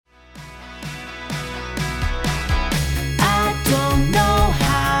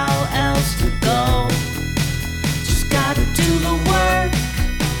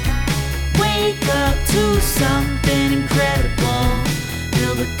to something incredible.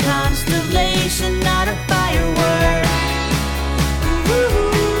 Build a constellation, not a firework.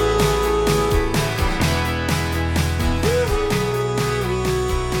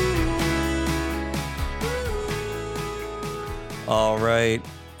 All right.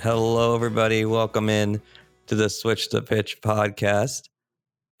 Hello, everybody. Welcome in to the Switch the Pitch podcast.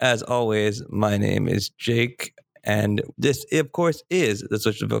 As always, my name is Jake, and this, of course, is the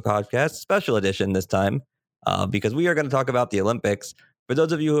Switch the Pitch podcast special edition this time, because we are going to talk about the Olympics. For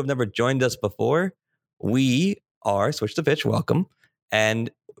those of you who have never joined us before, we are Switch the Pitch. Welcome.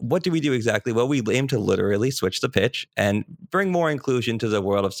 And what do we do exactly? Well, we aim to literally switch the pitch and bring more inclusion to the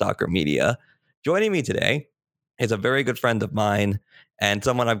world of soccer media. Joining me today is a very good friend of mine and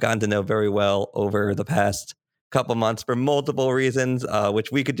someone I've gotten to know very well over the past couple months for multiple reasons,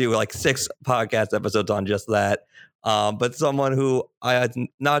 which we could do like 6 podcast episodes on just that. But someone who I had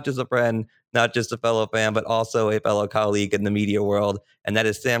not just a friend, not just a fellow fan, but also a fellow colleague in the media world. And that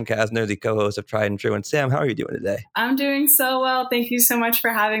is Sam Kasner, the co-host of Tried and True. And Sam, how are you doing today? I'm doing so well. Thank you so much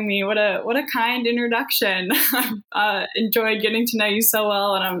for having me. What a kind introduction. I've enjoyed getting to know you so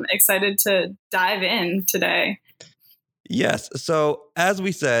well, and I'm excited to dive in today. Yes. So as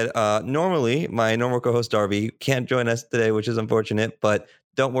we said, normally my normal co-host Darby can't join us today, which is unfortunate, but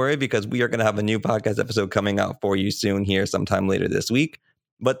don't worry because we are going to have a new podcast episode coming out for you soon here sometime later this week.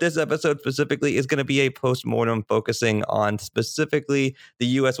 But this episode specifically is going to be a postmortem focusing on specifically the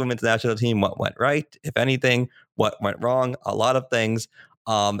U.S. women's national team, what went right, if anything, what went wrong, a lot of things.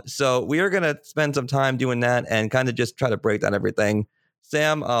 So we are going to spend some time doing that and kind of just try to break down everything.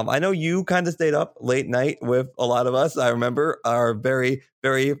 Sam, I know you kind of stayed up late night with a lot of us. I remember our very,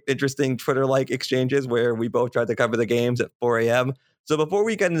 very interesting Twitter-like exchanges where we both tried to cover the games at 4 a.m. So before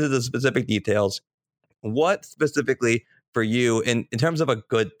we get into the specific details, what specifically for you, in terms of a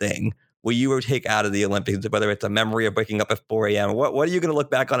good thing, will you take out of the Olympics, whether it's a memory of waking up at 4 a.m.? What are you going to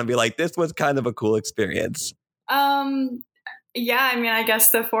look back on and be like, this was kind of a cool experience? Yeah, I mean, I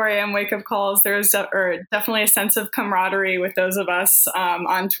guess the 4 a.m. wake-up calls, there's definitely a sense of camaraderie with those of us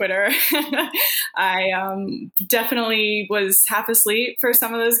on Twitter. I definitely was half asleep for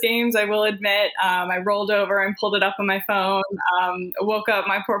some of those games, I will admit. I rolled over and pulled it up on my phone, woke up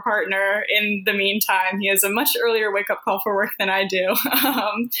my poor partner in the meantime. He has a much earlier wake-up call for work than I do,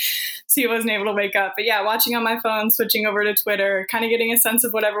 so he wasn't able to wake up. But yeah, watching on my phone, switching over to Twitter, kind of getting a sense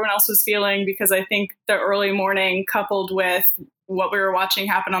of what everyone else was feeling, because I think the early morning coupled with what we were watching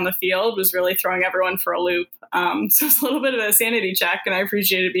happen on the field was really throwing everyone for a loop. So it's a little bit of a sanity check, and I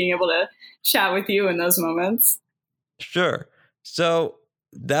appreciated being able to chat with you in those moments. Sure. So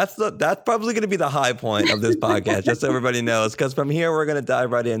that's probably going to be the high point of this podcast, just so everybody knows, because from here we're going to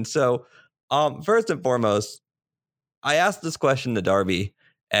dive right in. So first and foremost, I asked this question to Darby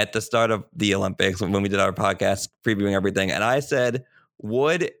at the start of the Olympics when we did our podcast previewing everything, and I said,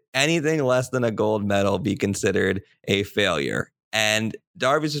 would anything less than a gold medal be considered a failure? And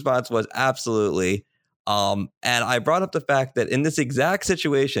Darby's response was absolutely. And I brought up the fact that in this exact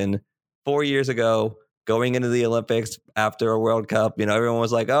situation 4 years ago, going into the Olympics after a World Cup, everyone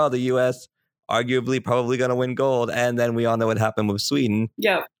was like, oh, the U.S. arguably probably going to win gold. And then we all know what happened with Sweden,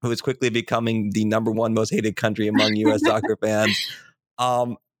 who is quickly becoming the number one most hated country among U.S. soccer fans.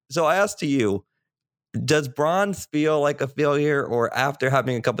 So I asked to you, does bronze feel like a failure, or after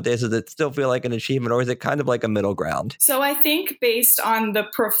having a couple of days, does it still feel like an achievement, or is it kind of like a middle ground? So I think based on the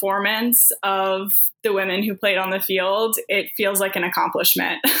performance of the women who played on the field, it feels like an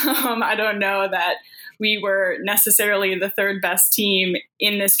accomplishment. I don't know that we were necessarily the third best team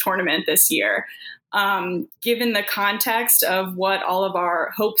in this tournament this year. Given the context of what all of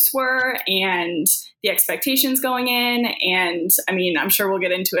our hopes were and the expectations going in, and I mean, I'm sure we'll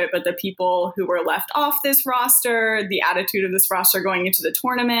get into it, but the people who were left off this roster, the attitude of this roster going into the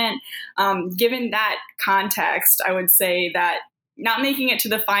tournament, given that context, I would say that not making it to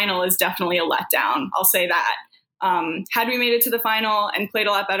the final is definitely a letdown. I'll say that. Had we made it to the final and played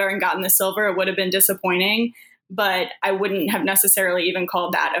a lot better and gotten the silver, it would have been disappointing. But I wouldn't have necessarily even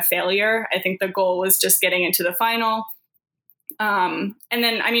called that a failure. I think the goal was just getting into the final. And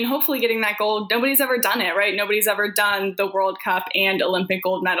then, I mean, hopefully getting that gold. Nobody's ever done it, right? Nobody's ever done the World Cup and Olympic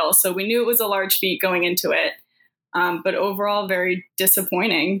gold medal. So we knew it was a large feat going into it. But overall, very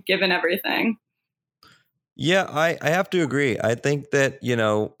disappointing given everything. Yeah, I have to agree. I think that,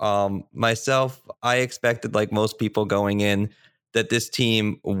 myself, I expected, like most people going in, that this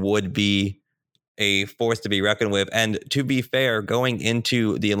team would be a force to be reckoned with. And to be fair, going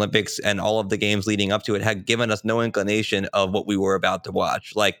into the Olympics and all of the games leading up to it had given us no inclination of what we were about to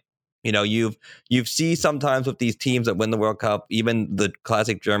watch. Like, you've see sometimes with these teams that win the World Cup, even the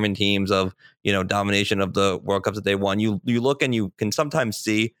classic German teams of domination of the World Cups that they won. You look and you can sometimes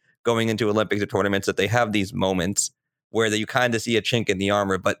see going into Olympics or tournaments that they have these moments where you kind of see a chink in the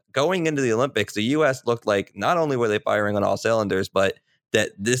armor. But going into the Olympics, the U.S. looked like not only were they firing on all cylinders, but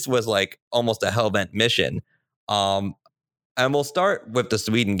that this was like almost a hellbent mission. And we'll start with the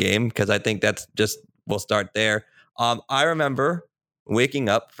Sweden game because I think we'll start there. I remember waking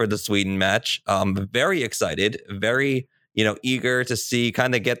up for the Sweden match, very excited, very eager to see,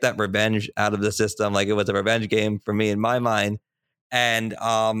 kind of get that revenge out of the system. Like it was a revenge game for me in my mind. And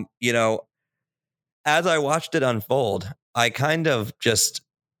as I watched it unfold, I kind of just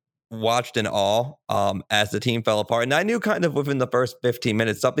watched in awe as the team fell apart. And I knew kind of within the first 15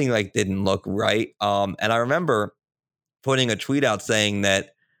 minutes, something like didn't look right. And I remember putting a tweet out saying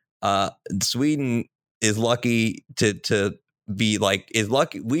that Sweden is lucky to be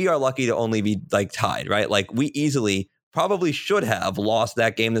lucky. We are lucky to only be like tied, right? Like we easily probably should have lost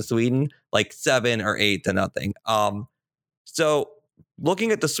that game to Sweden, like 7 or 8-0. So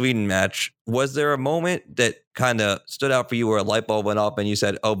looking at the Sweden match, was there a moment that kind of stood out for you where a light bulb went up and you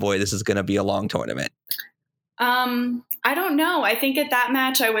said, oh boy, this is going to be a long tournament? I don't know. I think at that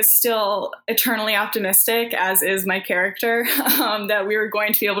match, I was still eternally optimistic, as is my character, that we were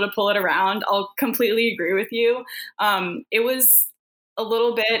going to be able to pull it around. I'll completely agree with you. It was a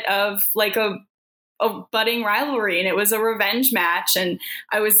little bit of like a budding rivalry, and it was a revenge match. And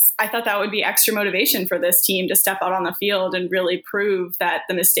I thought that would be extra motivation for this team to step out on the field and really prove that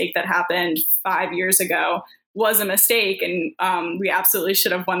the mistake that happened 5 years ago was a mistake. And we absolutely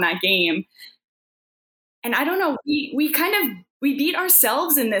should have won that game. And I don't know, we beat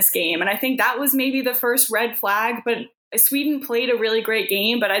ourselves in this game. And I think that was maybe the first red flag, but Sweden played a really great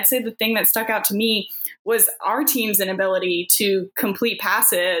game. But I'd say the thing that stuck out to me was our team's inability to complete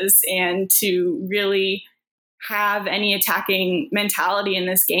passes and to really have any attacking mentality in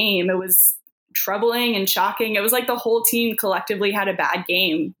this game. It was troubling and shocking. It was like the whole team collectively had a bad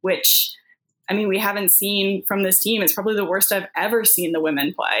game, which, I mean, we haven't seen from this team. It's probably the worst I've ever seen the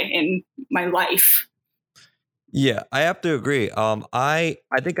women play in my life. Yeah, I have to agree. I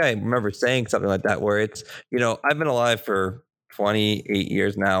think I remember saying something like that where it's, I've been alive for 28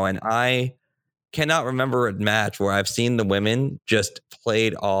 years now, and I cannot remember a match where I've seen the women just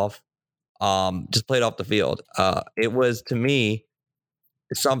played off the field. It was, to me,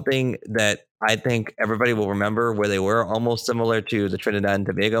 something that I think everybody will remember, where they were almost similar to the Trinidad and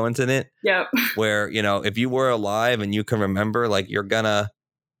Tobago incident. Yep. Where, if you were alive and you can remember, like you're gonna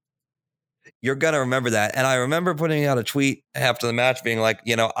remember that. And I remember putting out a tweet after the match being like,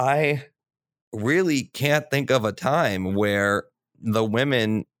 I really can't think of a time where the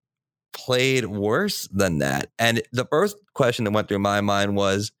women played worse than that. And the first question that went through my mind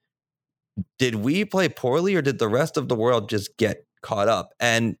was, did we play poorly or did the rest of the world just get caught up?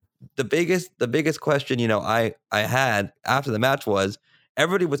 And the biggest question, I had after the match was,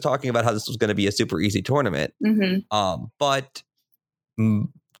 everybody was talking about how this was going to be a super easy tournament. Mm-hmm. But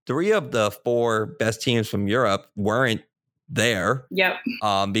 3 of the 4 best teams from Europe weren't there. Yep.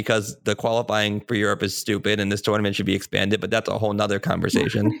 Because the qualifying for Europe is stupid and this tournament should be expanded, but that's a whole nother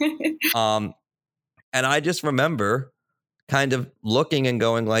conversation. And I just remember kind of looking and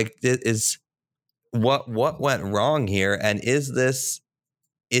going like, this is what went wrong here? And is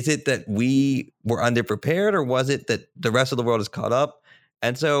it that we were underprepared, or was it that the rest of the world is caught up?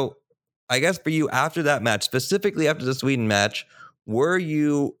 And so I guess for you, after that match, specifically after the Sweden match, were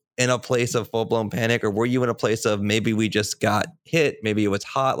you in a place of full-blown panic, or were you in a place of maybe we just got hit, maybe it was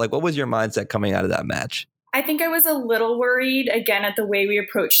hot? Like, what was your mindset coming out of that match? I think I was a little worried, again, at the way we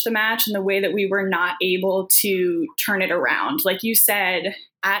approached the match and the way that we were not able to turn it around. Like you said,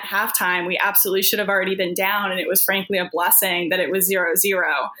 at halftime, we absolutely should have already been down, and it was frankly a blessing that it was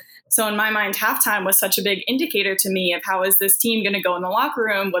 0-0. So in my mind, halftime was such a big indicator to me of how is this team going to go in the locker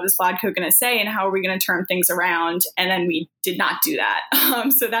room? What is Vlatko going to say? And how are we going to turn things around? And then we did not do that.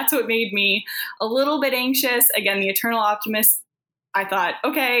 So that's what made me a little bit anxious. Again, the eternal optimist, I thought,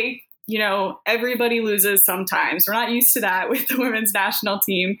 okay, everybody loses sometimes. We're not used to that with the women's national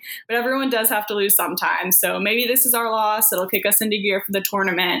team, but everyone does have to lose sometimes. So maybe this is our loss. It'll kick us into gear for the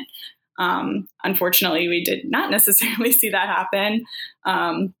tournament. Unfortunately, we did not necessarily see that happen.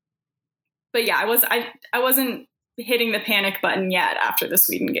 But yeah, I wasn't hitting the panic button yet after the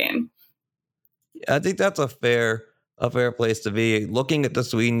Sweden game. I think that's a fair place to be. Looking at the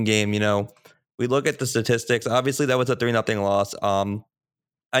Sweden game, we look at the statistics. Obviously, that was a 3-0 loss.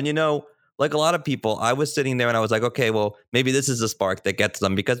 And like a lot of people, I was sitting there and I was like, okay, well, maybe this is the spark that gets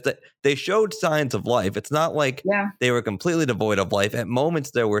them, because they showed signs of life. It's not like they were completely devoid of life. At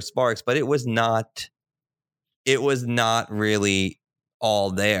moments there were sparks, but it was not really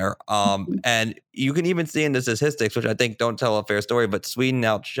all there. And you can even see in the statistics, which I think don't tell a fair story, but Sweden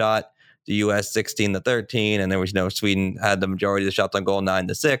outshot the US 16-13, and there was, Sweden had the majority of the shots on goal,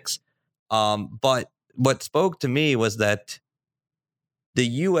 9-6. But what spoke to me was that the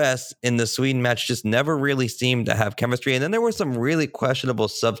US in the Sweden match just never really seemed to have chemistry. And then there were some really questionable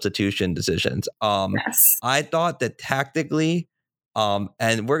substitution decisions. I thought that tactically,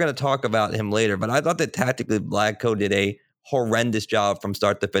 and we're going to talk about him later, but I thought that tactically Vlatko did a horrendous job from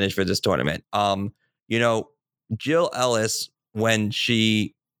start to finish for this tournament. Jill Ellis, when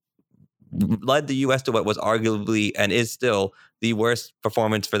she led the U.S. to what was arguably and is still the worst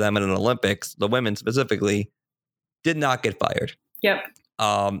performance for them in an Olympics, the women specifically, did not get fired. Yep.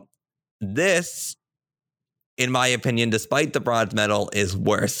 This, in my opinion, despite the bronze medal, is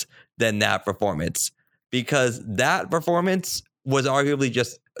worse than that performance, because that performance was arguably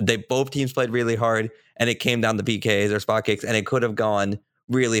just both teams played really hard and it came down to PKs or spot kicks, and it could have gone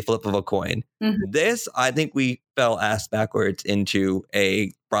really flip of a coin. Mm-hmm. This, I think we fell ass backwards into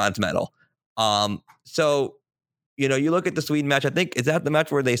a bronze medal. So, you look at the Sweden match, I think, is that the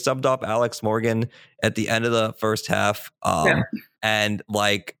match where they subbed off Alex Morgan at the end of the first half? And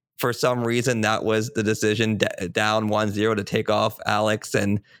like, for some reason, that was the decision, down 1-0 to take off Alex.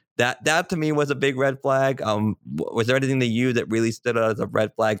 And that to me was a big red flag. Was there anything to you that really stood out as a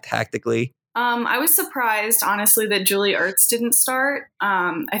red flag tactically? I was surprised, honestly, that Julie Ertz didn't start.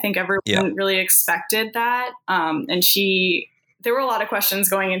 I think everyone really expected that. There were a lot of questions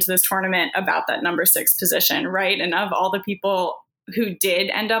going into this tournament about that number 6 position, right? And of all the people who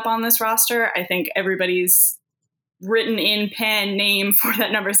did end up on this roster, I think everybody's written in pen name for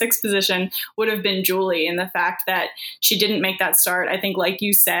that number 6 position would have been Julie. And the fact that she didn't make that start, I think, like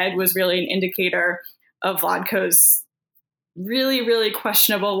you said, was really an indicator of Vlatko's really, really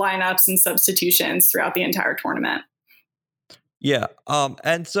questionable lineups and substitutions throughout the entire tournament. Yeah.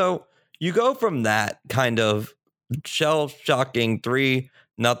 And so you go from that kind of shell-shocking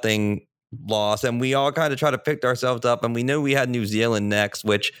 3-0 loss, and we all kind of try to pick ourselves up, and we knew we had New Zealand next,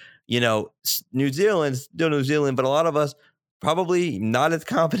 which, New Zealand's still New Zealand, but a lot of us probably not as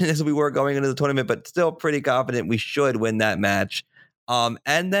confident as we were going into the tournament, but still pretty confident we should win that match.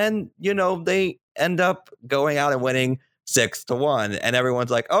 And then, they end up going out and winning 6-1, and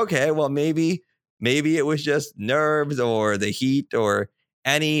everyone's like, okay, well, maybe it was just nerves or the heat or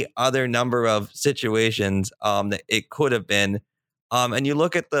any other number of situations that it could have been. And you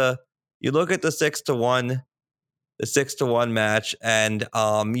look at the 6-1, the 6-1 match, and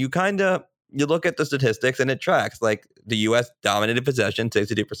you look at the statistics, and it tracks. Like, the U.S. dominated possession,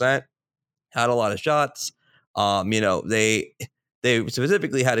 62%, had a lot of shots. They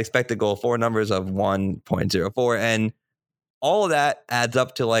specifically had expected goal for numbers of 1.04, and all of that adds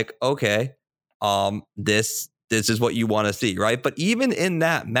up to like, okay, this is what you want to see, right? But even in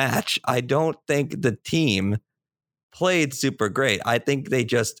that match, I don't think the team played super great. I think they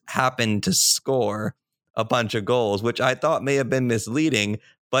just happened to score a bunch of goals, which I thought may have been misleading,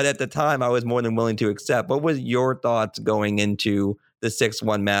 but at the time I was more than willing to accept. What was your thoughts going into the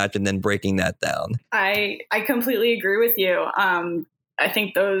 6-1 match and then breaking that down? I completely agree with you. I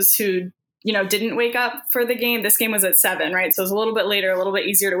think those who didn't wake up for the game. This game was at 7, right? So it was a little bit later, a little bit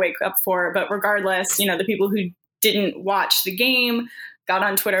easier to wake up for. But regardless, the people who didn't watch the game got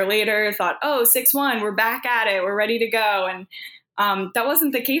on Twitter later, thought, oh, 6-1, we're back at it, we're ready to go. And that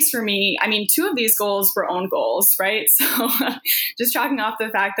wasn't the case for me. I mean, 2 of these goals were own goals, right? So just chalking off the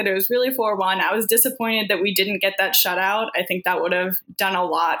fact that it was really 4-1, I was disappointed that we didn't get that shutout. I think that would have done a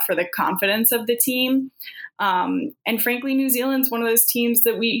lot for the confidence of the team. And frankly, New Zealand's one of those teams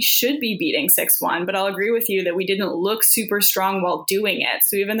that we should be beating 6-1, but I'll agree with you that we didn't look super strong while doing it.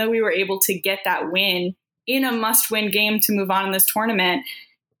 So even though we were able to get that win in a must-win game to move on in this tournament,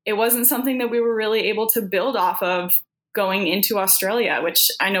 it wasn't something that we were really able to build off of going into Australia, which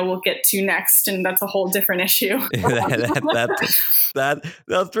I know we'll get to next, and that's a whole different issue.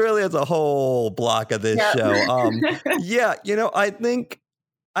 That's really as a whole block of this show.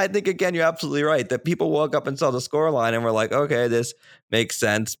 I think again, you're absolutely right that people woke up and saw the scoreline and were like, okay, this makes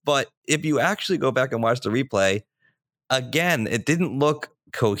sense. But if you actually go back and watch the replay, again, it didn't look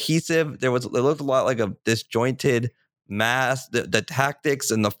cohesive. It looked a lot like a disjointed mass. The tactics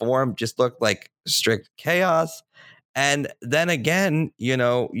and the form just looked like strict chaos. And then again, you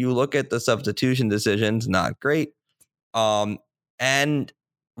look at the substitution decisions, not great. And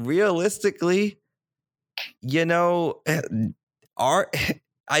realistically,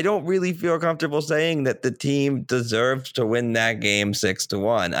 I don't really feel comfortable saying that the team deserves to win that game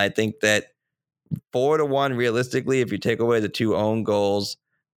 6-1. I think that 4-1 realistically, if you take away the 2 own goals,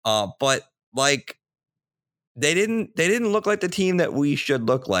 but like they didn't look like the team that we should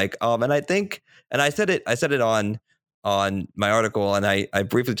look like. And I think, and I said it on my article, and I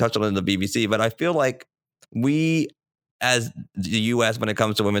briefly touched on it in the BBC, but I feel like we, as the U.S., when it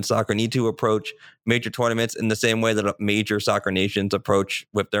comes to women's soccer, need to approach major tournaments in the same way that major soccer nations approach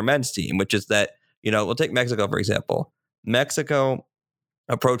with their men's team, which is that, we'll take Mexico, for example. Mexico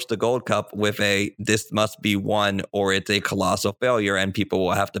approached the Gold Cup with this must be won or it's a colossal failure and people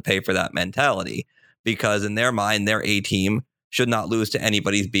will have to pay for that mentality, because in their mind, their A team should not lose to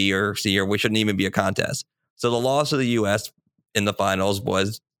anybody's B or C, or we shouldn't even be a contest. So the loss of the U.S. in the finals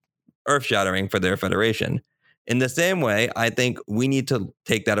was earth-shattering for their federation. In the same way, I think we need to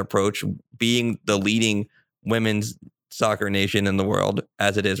take that approach, being the leading women's soccer nation in the world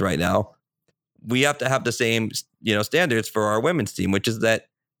as it is right now. We have to have the same, standards for our women's team, which is that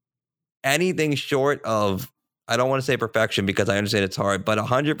anything short of, I don't want to say perfection because I understand it's hard, but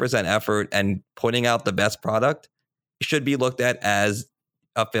 100% effort and putting out the best product should be looked at as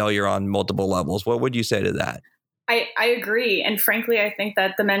a failure on multiple levels. What would you say to that? I agree. And frankly, I think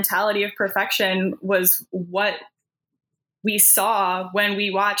that the mentality of perfection was what we saw when we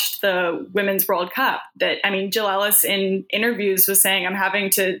watched the Women's World Cup. Jill Ellis in interviews was saying, I'm having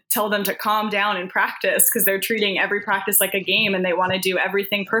to tell them to calm down in practice because they're treating every practice like a game and they want to do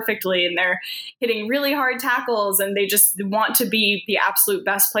everything perfectly. And they're hitting really hard tackles and they just want to be the absolute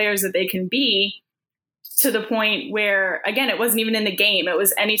best players that they can be, to the point where, again, it wasn't even in the game. It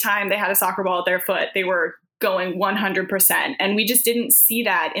was anytime they had a soccer ball at their foot, they were going 100%. And we just didn't see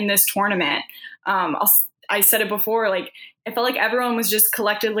that in this tournament. I said it before, it felt like everyone was just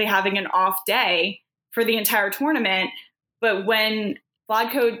collectively having an off day for the entire tournament. But when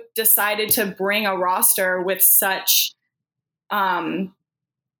Vlatko decided to bring a roster with such,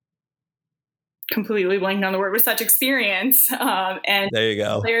 completely blanked on the word, with such experience, and there you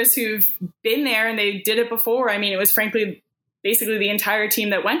go, players who've been there and they did it before. It was frankly basically the entire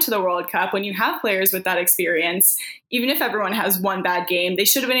team that went to the World Cup. When you have players with that experience, even if everyone has one bad game, they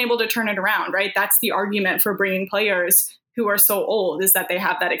should have been able to turn it around, right? That's the argument for bringing players who are so old, is that they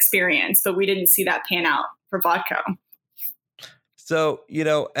have that experience, but we didn't see that pan out for Vlatko. So,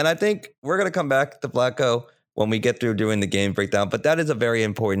 and I think we're going to come back to Vlatko when we get through doing the game breakdown, but that is a very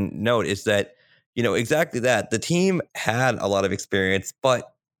important note, is that, exactly that. The team had a lot of experience,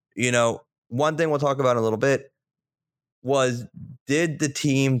 but, one thing we'll talk about in a little bit was, did the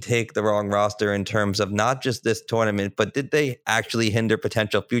team take the wrong roster in terms of not just this tournament, but did they actually hinder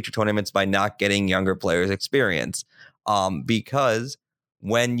potential future tournaments by not getting younger players experience? Because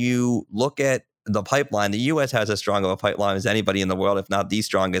when you look at the pipeline, the U.S. has as strong of a pipeline as anybody in the world, if not the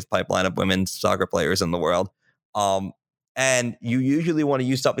strongest pipeline of women's soccer players in the world. And you usually want to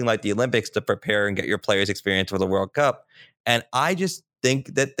use something like the Olympics to prepare and get your players experience for the World Cup. And I just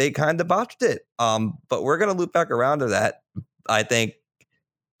think that they kind of botched it. But we're going to loop back around to that, I think,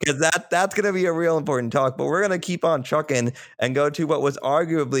 because that's going to be a real important talk. But we're going to keep on trucking and go to what was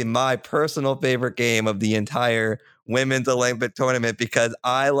arguably my personal favorite game of the entire women's Olympic tournament, because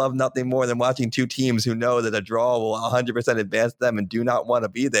I love nothing more than watching two teams who know that a draw will 100% advance them and do not want to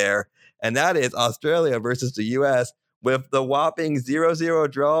be there. And that is Australia versus the U.S. with the whopping 0-0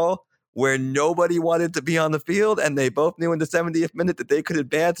 draw, where nobody wanted to be on the field, and they both knew in the 70th minute that they could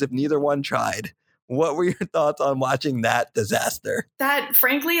advance if neither one tried. What were your thoughts on watching that disaster?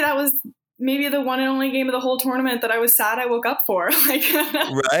 Frankly, that was maybe the one and only game of the whole tournament that I was sad I woke up for. Right?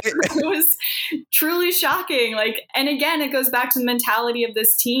 It was truly shocking. And again, it goes back to the mentality of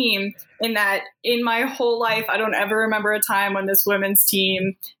this team, in that in my whole life, I don't ever remember a time when this women's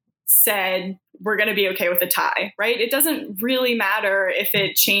team said, we're going to be okay with a tie, right? It doesn't really matter if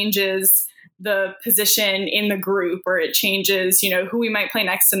it changes the position in the group or it changes, who we might play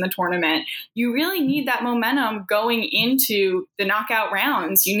next in the tournament. You really need that momentum going into the knockout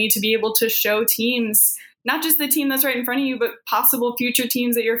rounds. You need to be able to show teams, not just the team that's right in front of you, but possible future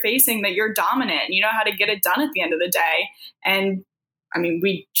teams that you're facing, that you're dominant. You know how to get it done at the end of the day. And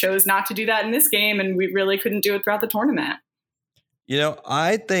we chose not to do that in this game, and we really couldn't do it throughout the tournament.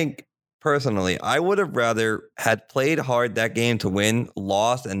 I think personally, I would have rather had played hard that game to win,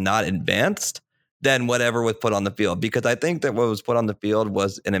 lost, and not advanced than whatever was put on the field. Because I think that what was put on the field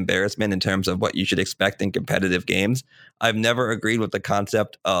was an embarrassment in terms of what you should expect in competitive games. I've never agreed with the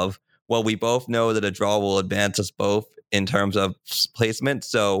concept of, well, we both know that a draw will advance us both in terms of placement.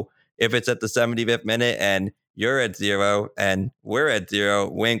 So if it's at the 75th minute and you're at 0 and we're at 0,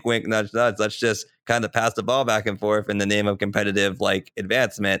 wink, wink, nudge, nudge, let's just kind of pass the ball back and forth in the name of competitive like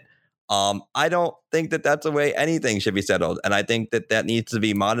advancement. I don't think that that's the way anything should be settled. And I think that that needs to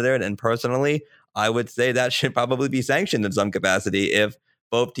be monitored. And personally, I would say that should probably be sanctioned in some capacity if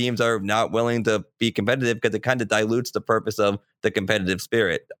both teams are not willing to be competitive, because it kind of dilutes the purpose of the competitive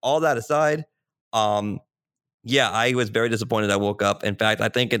spirit. All that aside, yeah, I was very disappointed. I woke up. In fact, I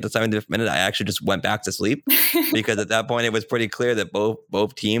think at the 70th minute, I actually just went back to sleep because at that point, it was pretty clear that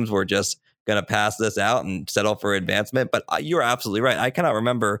both teams were just going to pass this out and settle for advancement. But you're absolutely right. I cannot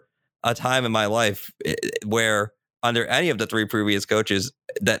remember a time in my life where under any of the three previous coaches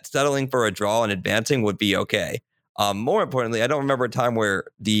that settling for a draw and advancing would be okay. More importantly, I don't remember a time where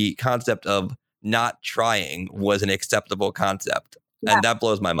the concept of not trying was an acceptable concept. Yeah. And that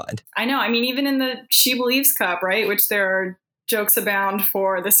blows my mind. I know. I mean, even in the She Believes Cup, right, which there are jokes abound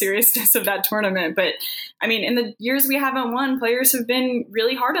for the seriousness of that tournament. But I mean, in the years we haven't won, players have been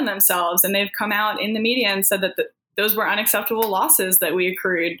really hard on themselves, and they've come out in the media and said that those were unacceptable losses that we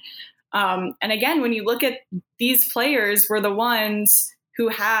accrued. And again, when you look at these players were the ones who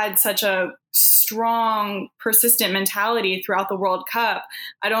had such a strong, persistent mentality throughout the World Cup,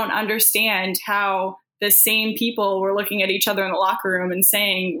 I don't understand how the same people were looking at each other in the locker room and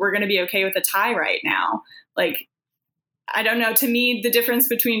saying, we're going to be okay with a tie right now. Like, I don't know. To me, the difference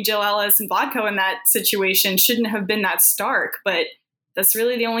between Jill Ellis and Vlatko in that situation shouldn't have been that stark, but that's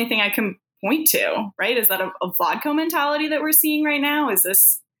really the only thing I can point to, right? Is that a Vlatko mentality that we're seeing right now? Is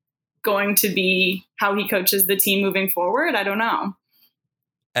this going to be how he coaches the team moving forward? I don't know.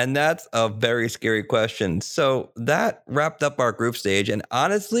 And that's a very scary question. So that wrapped up our group stage. And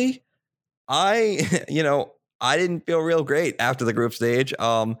honestly, I didn't feel real great after the group stage.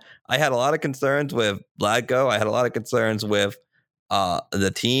 I had a lot of concerns with Vlatko. I had a lot of concerns with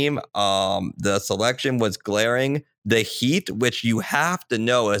the team. The selection was glaring. The heat, which you have to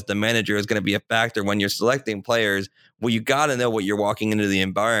know as the manager, is going to be a factor when you're selecting players. Well, you got to know what you're walking into the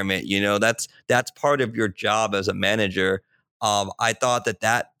environment. You know, that's part of your job as a manager. I thought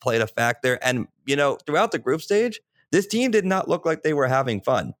that played a factor. And, throughout the group stage, this team did not look like they were having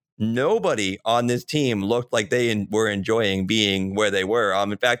fun. Nobody on this team looked like they were enjoying being where they were.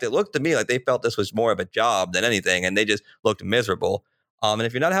 In fact, it looked to me like they felt this was more of a job than anything, and they just looked miserable. And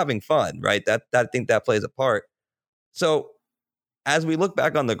if you're not having fun, right, I think that plays a part. So as we look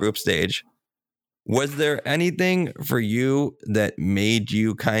back on the group stage, was there anything for you that made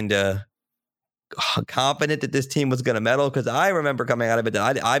you kind of confident that this team was going to medal? Because I remember coming out of it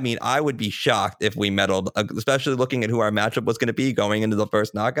that I would be shocked if we medaled, especially looking at who our matchup was going to be going into the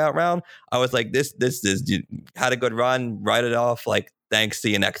first knockout round. I was like, this is, you had a good run, write it off, like, thanks,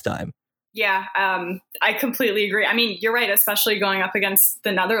 see you next time. Yeah, I completely agree. I mean, you're right, especially going up against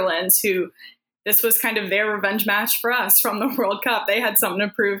the Netherlands, who this was kind of their revenge match for us from the World Cup. They had something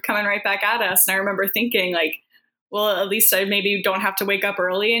to prove coming right back at us. And I remember thinking, like, well, at least I maybe don't have to wake up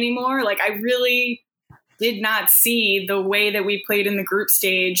early anymore. Like, I really did not see the way that we played in the group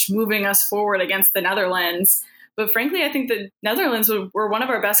stage moving us forward against the Netherlands. But frankly, I think the Netherlands were one of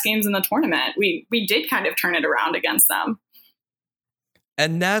our best games in the tournament. We did kind of turn it around against them.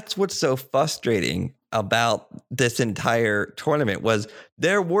 And that's what's so frustrating about this entire tournament was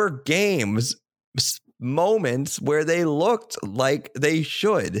there were games, moments where they looked like they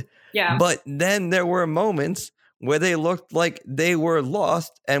should. Yeah. But then there were moments where they looked like they were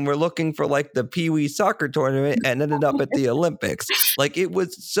lost and were looking for like the Pee Wee soccer tournament and ended up at the Olympics. Like, it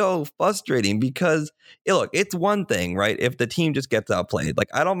was so frustrating because, look, it's one thing, right? If the team just gets outplayed, like,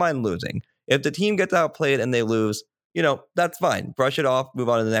 I don't mind losing. If the team gets outplayed and they lose, that's fine. Brush it off, move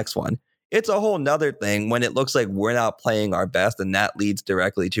on to the next one. It's a whole nother thing when it looks like we're not playing our best and that leads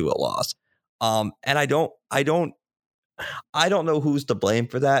directly to a loss. And I don't know who's to blame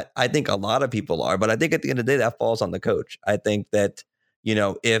for that. I think a lot of people are, but I think at the end of the day, that falls on the coach. I think that,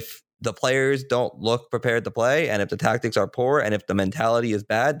 if the players don't look prepared to play and if the tactics are poor and if the mentality is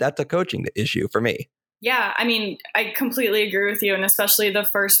bad, that's a coaching issue for me. Yeah, I mean, I completely agree with you. And especially the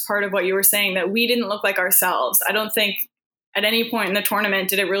first part of what you were saying, that we didn't look like ourselves. I don't think at any point in the tournament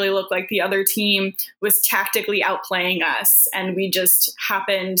did it really look like the other team was tactically outplaying us, and we just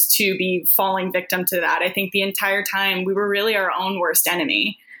happened to be falling victim to that. I think the entire time we were really our own worst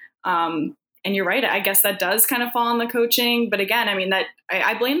enemy. And you're right. I guess that does kind of fall on the coaching. But again, I mean,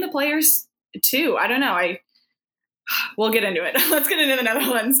 I blame the players too. I don't know. We'll get into it. Let's get into the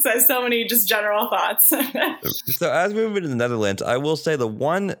Netherlands. So many just general thoughts. So as we move into the Netherlands, I will say the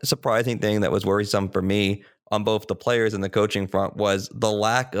one surprising thing that was worrisome for me on both the players and the coaching front was the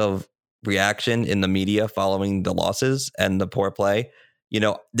lack of reaction in the media following the losses and the poor play.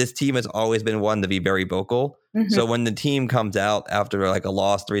 This team has always been one to be very vocal. Mm-hmm. So when the team comes out after like a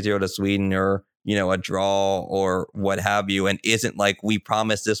loss 3-0 to Sweden or a draw or what have you, and isn't like, we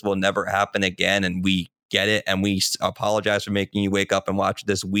promise this will never happen again, and we get it, and we apologize for making you wake up and watch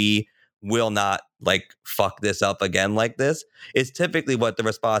this. We will not like fuck this up again like this. It's typically what the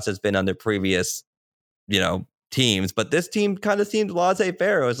response has been under previous, teams. But this team kind of seemed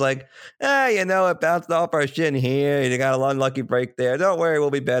laissez-faire. It was like, it bounced off our shin here. You got a unlucky break there. Don't worry,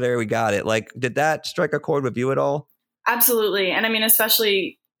 we'll be better. We got it. Like, did that strike a chord with you at all? Absolutely. And I mean,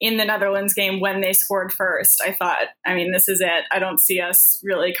 especially in the Netherlands game when they scored first, I thought, this is it. I don't see us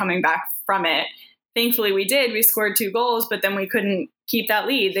really coming back from it. Thankfully, we did. We scored 2 goals, but then we couldn't keep that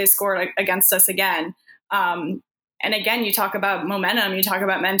lead. They scored against us again. And again, you talk about momentum, you talk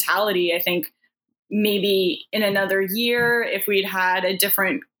about mentality. I think maybe in another year, if we'd had a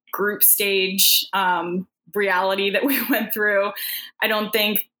different group stage reality that we went through, I don't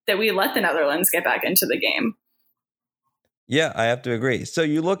think that we let the Netherlands get back into the game. Yeah, I have to agree. So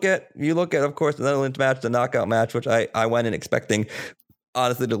you look at, of course, the Netherlands match, the knockout match, which I went in expecting,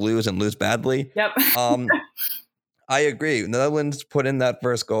 honestly, to lose and lose badly. Yep. I agree. The Netherlands put in that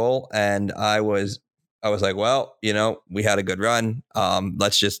first goal, and I was like, well, we had a good run.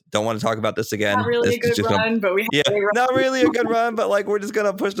 Let's just don't want to talk about this again. Not really a good run, but we had a run. Not really a good run, but like, we're just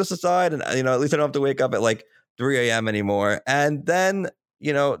gonna push this aside, and at least I don't have to wake up at like 3 a.m. anymore. And then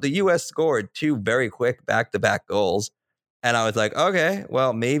the U.S. scored 2 very quick back-to-back goals, and I was like, okay,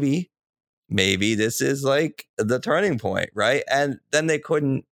 well, maybe this is like the turning point, right? And then they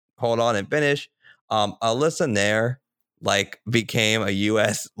couldn't hold on and finish. Alyssa Nair became a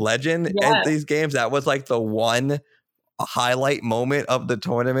U.S. legend at these games. That was like the one highlight moment of the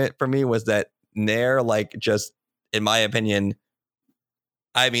tournament for me, was that Nair, just in my opinion,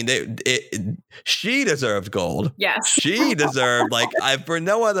 she deserved gold. Yes, she deserved for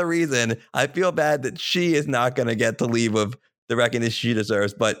no other reason. I feel bad that she is not going to get to leave with the recognition she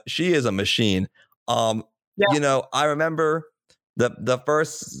deserves, but she is a machine. I remember the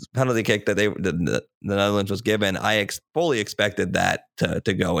first penalty kick that the Netherlands was given, I fully expected that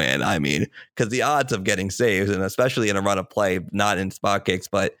to go in. Because the odds of getting saves, and especially in a run of play, not in spot kicks,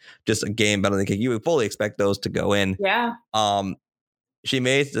 but just a game penalty kick, you would fully expect those to go in. Yeah. She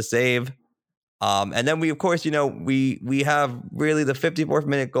made the save. And then we, of course, we have really the 54th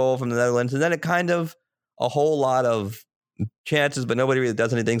minute goal from the Netherlands, and then it kind of a whole lot of chances, but nobody really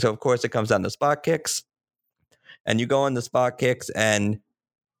does anything. So of course it comes down to spot kicks. And you go on the spot kicks, and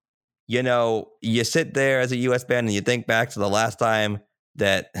you sit there as a U.S. fan and you think back to the last time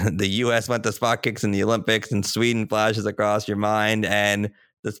that the U.S. went to spot kicks in the Olympics, and Sweden flashes across your mind, and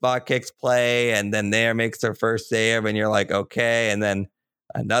the spot kicks play, and then Nair makes her first save, and you're like, okay, and then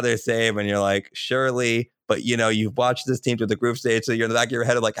another save, and you're like, surely, but you've watched this team through the group stage, so you're in the back of your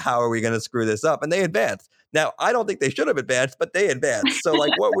head of like, how are we going to screw this up? And they advanced. Now, I don't think they should have advanced, but they advanced. So,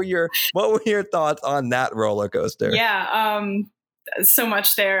 what were your thoughts on that roller coaster? Yeah, so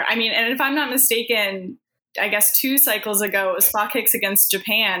much there. And if I'm not mistaken, I guess 2 cycles ago, it was spot kicks against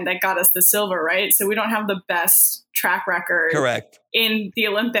Japan that got us the silver, right? So we don't have the best track record, correct, in the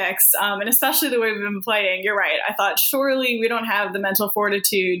Olympics, and especially the way we've been playing. You're right. I thought surely we don't have the mental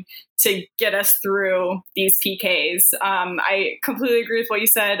fortitude to get us through these PKs. I completely agree with what you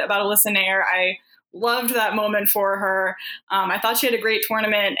said about Alyssa Nair. I loved that moment for her. I thought she had a great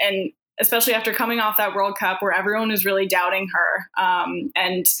tournament, and especially after coming off that World Cup where everyone was really doubting her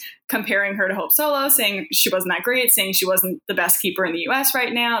and comparing her to Hope Solo, saying she wasn't that great, saying she wasn't the best keeper in the U.S.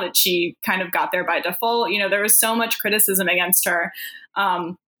 right now, that she kind of got there by default. There was so much criticism against her.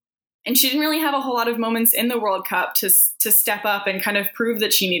 And she didn't really have a whole lot of moments in the World Cup to step up and kind of prove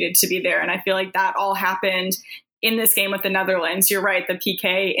that she needed to be there. And I feel like that all happened in this game with the Netherlands. You're right. The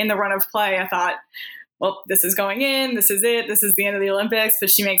PK in the run of play, I thought, well, this is going in. This is it. This is the end of the Olympics.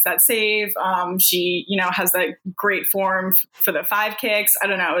 But she makes that save. She, has that great form for the 5 kicks. I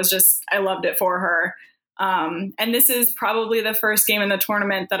don't know. It was just, I loved it for her. And this is probably the first game in the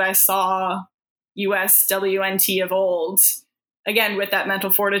tournament that I saw US WNT of old, again, with that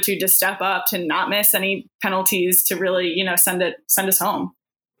mental fortitude to step up, to not miss any penalties, to really, send us home.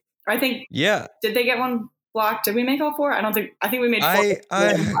 I think, did they get one blocked? Did we make all 4? I think we made 4.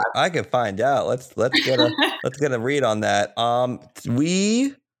 I could find out. Let's get a read on that.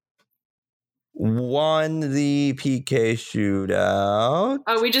 We won the PK shootout.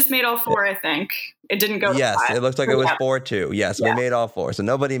 Oh, we just made all 4, I think. It didn't go. Yes, 5. It looks like it was 4-2. Yes, we made all 4. So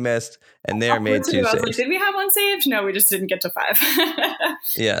nobody missed, and Nair made 2 saves. Like, did we have 1 save? No, we just didn't get to 5.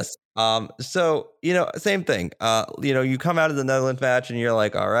 Yes. So, same thing. You come out of the Netherlands match and you're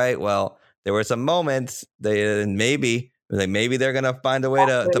like, all right, well, there were some moments maybe they're going to find a way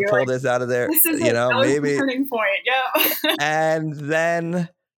to pull this out of there. This is maybe the turning point. Yeah. And then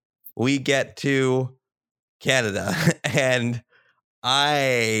we get to Canada, and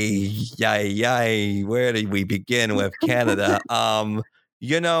where do we begin with Canada?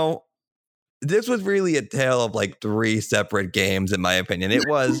 You know, this was really a tale of like three separate games, in my opinion. It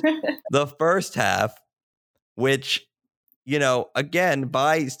was the first half, which, you know, again,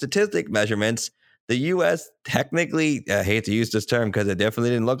 by statistic measurements, the U.S. technically, I hate to use this term because it definitely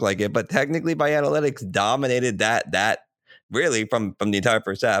didn't look like it, but technically by analytics dominated that really from the entire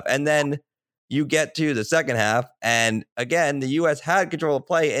first half. And then you get to the second half, and again, the U.S. had control of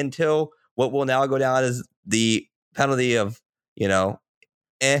play until what will now go down as the penalty of, you know,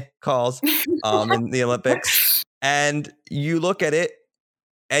 calls in the Olympics. And you look at it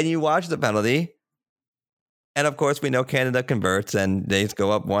and you watch the penalty. And of course, we know Canada converts and they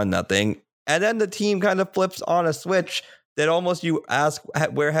go up 1-0. And then the team kind of flips on a switch that almost you ask,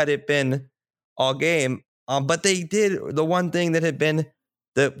 where had it been all game? But they did the one thing that had been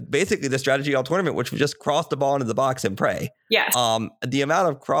basically the strategy all tournament, which was just cross the ball into the box and pray. Yes. The amount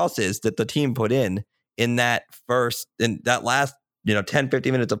of crosses that the team put in that last, 10,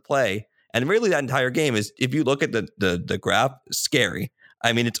 15 minutes of play, and really that entire game is, if you look at the graph, scary.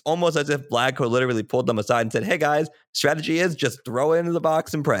 I mean, it's almost as if Vlatko literally pulled them aside and said, hey guys, strategy is just throw it into the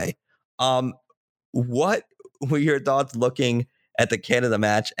box and pray. What were your thoughts looking at the Canada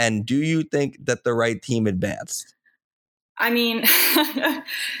match, and do you think that the right team advanced? I mean,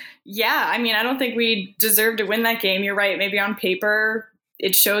 yeah, I don't think we deserved to win that game. You're right. Maybe on paper,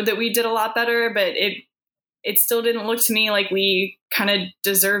 it showed that we did a lot better, but it still didn't look to me like we kind of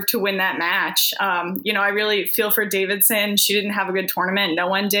deserved to win that match. I really feel for Davidson. She didn't have a good tournament. No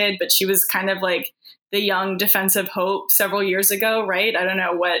one did, but she was kind of like the young defensive hope several years ago, right? I don't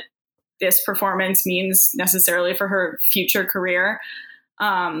know what this performance means necessarily for her future career.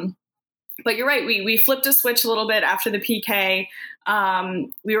 But you're right. We flipped a switch a little bit after the PK.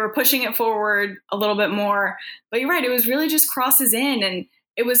 We were pushing it forward a little bit more, but you're right. It was really just crosses in, and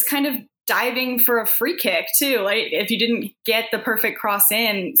it was kind of diving for a free kick too. Like if you didn't get the perfect cross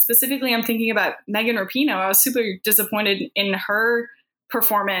in, specifically, I'm thinking about Megan Rapinoe. I was super disappointed in her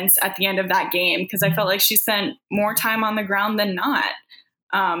performance at the end of that game because I felt like she spent more time on the ground than not.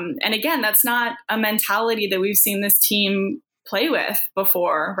 And again, that's not a mentality that we've seen this team play with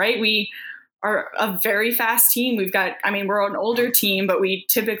before, right? We are a very fast team. We're an older team, but we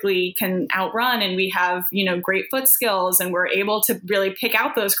typically can outrun, and we have, great foot skills, and we're able to really pick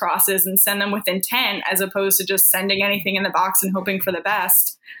out those crosses and send them with intent as opposed to just sending anything in the box and hoping for the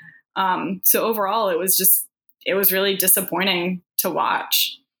best. So overall, it was really disappointing to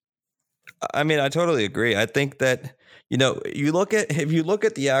watch. I mean, I totally agree. I think that, if you look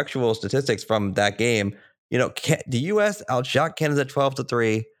at the actual statistics from that game, the U.S. outshot Canada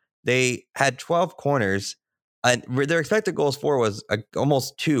 12-3. They had 12 corners, and their expected goals for was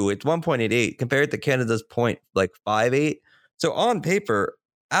almost 2. It's 1.88 compared to Canada's 0.58. So on paper,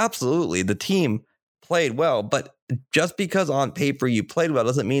 absolutely, the team played well. But just because on paper you played well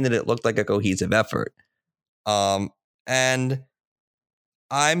doesn't mean that it looked like a cohesive effort. And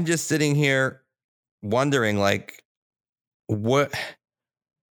I'm just sitting here wondering, what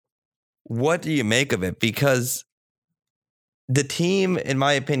do you make of it? Because the team, in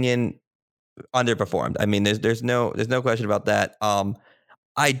my opinion, underperformed. I mean, there's no question about that.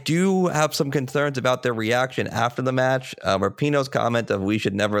 I do have some concerns about their reaction after the match. Rapinoe's comment of we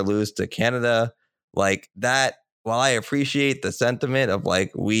should never lose to Canada, like that. While I appreciate the sentiment of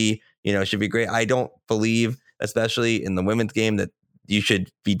we should be great, I don't believe, especially in the women's game, that you should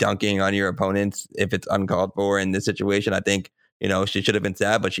be dunking on your opponents if it's uncalled for in this situation. I think she should have been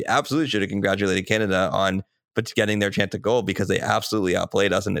sad, but she absolutely should have congratulated Canada on getting their chance to goal, because they absolutely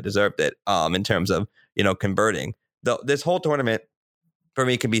outplayed us and they deserved it. In terms of converting, this whole tournament for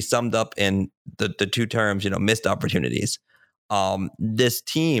me can be summed up in the two terms, missed opportunities. This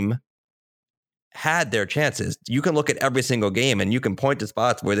team had their chances. You can look at every single game and you can point to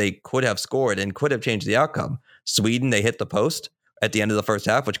spots where they could have scored and could have changed the outcome. Sweden, they hit the post at the end of the first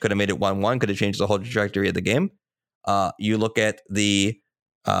half, which could have made it 1-1, could have changed the whole trajectory of the game. You look at even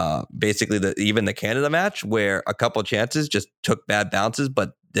the Canada match, where a couple chances just took bad bounces,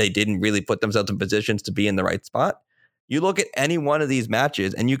 but they didn't really put themselves in positions to be in the right spot. You look at any one of these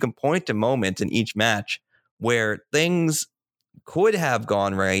matches and you can point to moments in each match where things could have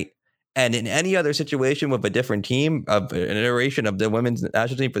gone right. And in any other situation with a different team, of an iteration of the women's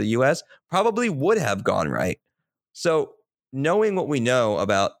national team for the U.S., probably would have gone right. So knowing what we know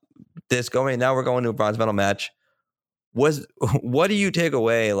about this now we're going to a bronze medal match. What do you take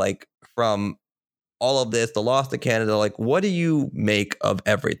away from all of this, the loss to Canada? What do you make of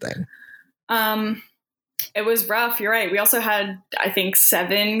everything? It was rough. You're right. We also had, I think,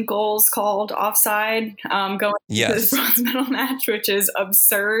 7 goals called offside going into this bronze medal match, which is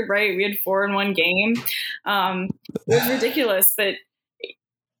absurd, right? We had 4 in one game. It was ridiculous, but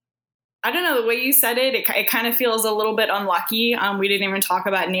I don't know, the way you said it, it kind of feels a little bit unlucky. We didn't even talk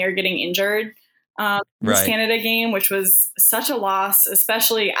about Nair getting injured this Canada game, which was such a loss,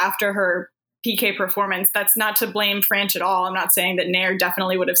 especially after her PK performance. That's not to blame Franch at all. I'm not saying that Nair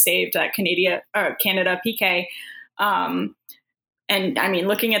definitely would have saved that Canada PK. And I mean,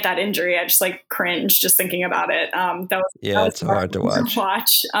 looking at that injury, I just like cringe just thinking about it. That was it's hard to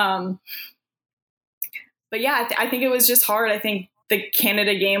watch. But yeah, I think it was just hard. I think the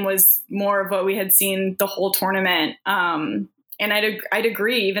Canada game was more of what we had seen the whole tournament. And I'd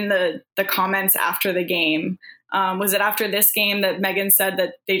agree. Even the comments after the game. Was it after this game that Megan said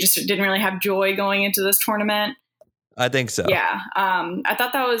that they just didn't really have joy going into this tournament? I think so. Yeah. I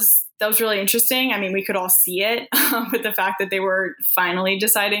thought that was really interesting. I mean, we could all see it with the fact that they were finally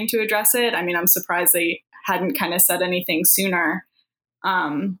deciding to address it. I mean, I'm surprised they hadn't kind of said anything sooner.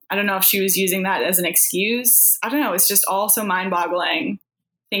 I don't know if she was using that as an excuse. I don't know. It's just all so mind-boggling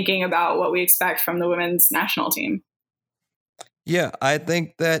thinking about what we expect from the women's national team. Yeah, I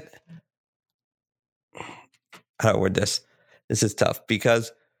think that how to word this. This is tough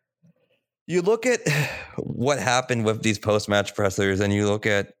because you look at what happened with these post-match pressers and you look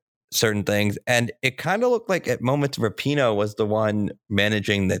at certain things, and it kind of looked like at moments Rapinoe was the one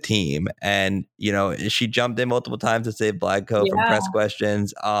managing the team. And, you know, she jumped in multiple times to save Bladko from press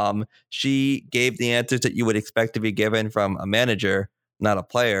questions. She gave the answers that you would expect to be given from a manager, not a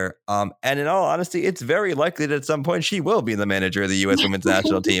player. And in all honesty, it's very likely that at some point she will be the manager of the U.S. women's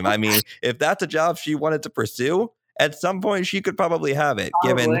national team. I mean, if that's a job she wanted to pursue, at some point she could probably have it,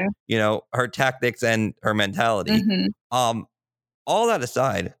 given, you know, her tactics and her mentality. Mm-hmm. All that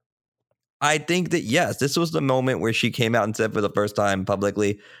aside, I think that, yes, this was the moment where she came out and said for the first time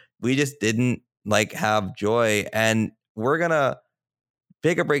publicly, we just didn't like have joy. And we're going to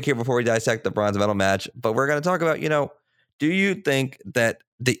take a break here before we dissect the bronze medal match. But we're going to talk about, you know, do you think that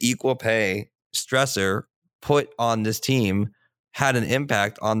the equal pay stressor put on this team had an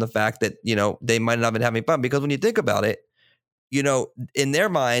impact on the fact that, you know, they might not have been having fun? Because when you think about it, you know, in their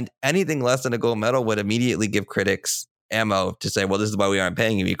mind, anything less than a gold medal would immediately give critics ammo to say, well, this is why we aren't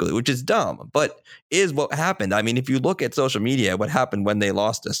paying him equally, which is dumb, but is what happened. I mean, if you look at social media, what happened when they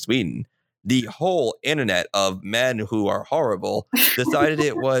lost to Sweden, the whole internet of men who are horrible decided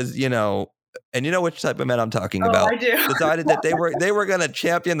it was, you know, and you know which type of men I'm talking about. I do. Decided that they were going to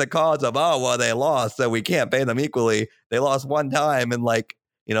champion the cause of, oh, well, they lost, so we can't pay them equally. They lost one time in, like,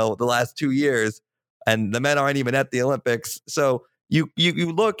 you know, the last 2 years, and the men aren't even at the Olympics. So you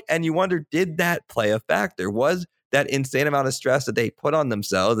look and you wonder, did that play a factor? Was that insane amount of stress that they put on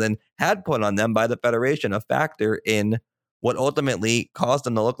themselves and had put on them by the federation a factor in what ultimately caused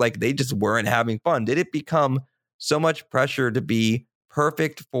them to look like they just weren't having fun? Did it become so much pressure to be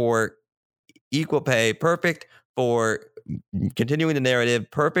perfect for equal pay, perfect for continuing the narrative,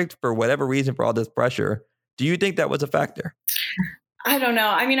 perfect for whatever reason for all this pressure? Do you think that was a factor? I don't know.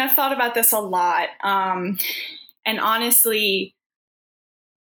 I mean, I've thought about this a lot. And honestly,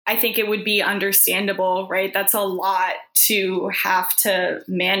 I think it would be understandable, right? That's a lot to have to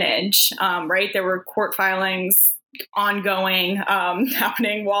manage, right? There were court filings ongoing,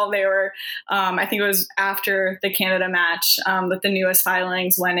 happening while they were, I think it was after the Canada match that the newest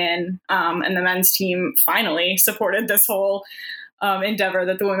filings went in, and the men's team finally supported this whole endeavor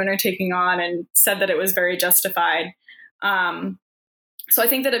that the women are taking on and said that it was very justified. So I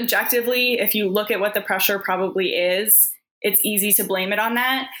think that objectively, if you look at what the pressure probably is, it's easy to blame it on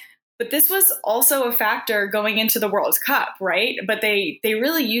that. But this was also a factor going into the World Cup, right? But they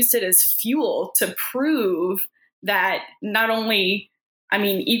really used it as fuel to prove that not only, I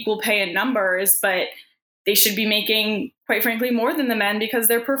mean, equal pay in numbers, but they should be making, quite frankly, more than the men because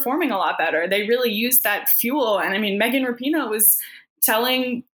they're performing a lot better. They really used that fuel. And I mean, Megan Rapinoe was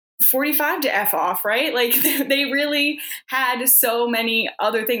telling 45 to F off, right? Like they really had so many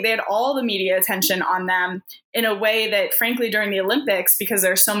other things. They had all the media attention on them in a way that, frankly, during the Olympics, because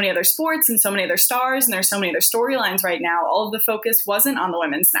there's so many other sports and so many other stars and there's so many other storylines right now, all of the focus wasn't on the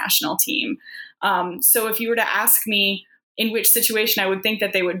women's national team. So if you were to ask me in which situation I would think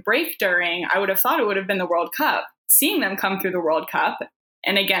that they would break during, I would have thought it would have been the World Cup. Seeing them come through the World Cup,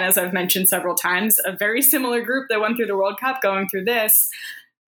 and again, as I've mentioned several times, a very similar group that went through the World Cup going through this,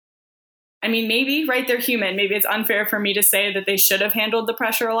 I mean, maybe, right, they're human. Maybe it's unfair for me to say that they should have handled the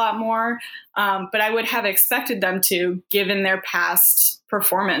pressure a lot more, but I would have expected them to, given their past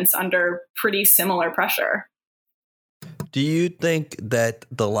performance under pretty similar pressure. Do you think that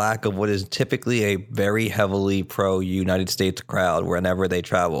the lack of what is typically a very heavily pro United States crowd whenever they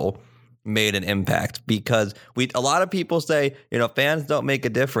travel made an impact? Because a lot of people say, fans don't make a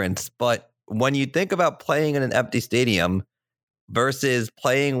difference. But when you think about playing in an empty stadium versus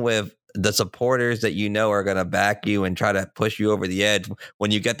playing with the supporters that are going to back you and try to push you over the edge,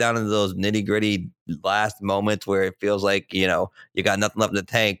 when you get down into those nitty gritty last moments where it feels like, you got nothing left in the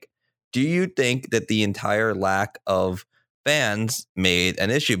tank, do you think that the entire lack of fans made an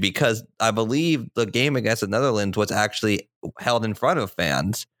issue? Because I believe the game against the Netherlands was actually held in front of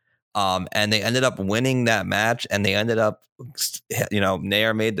fans. And they ended up winning that match, and they ended up,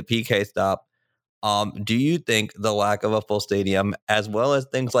 Nair made the PK stop. Do you think the lack of a full stadium, as well as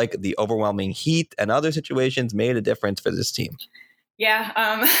things like the overwhelming heat and other situations, made a difference for this team? Yeah,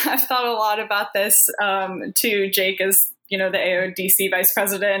 I've thought a lot about this too, Jake, as the AODC vice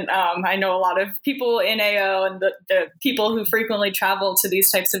president. I know a lot of people in AO and the people who frequently travel to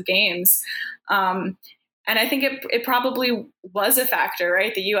these types of games. And I think it probably was a factor,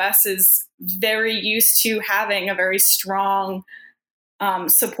 right? The U.S. is very used to having a very strong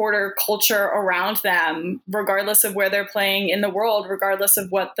supporter culture around them, regardless of where they're playing in the world, regardless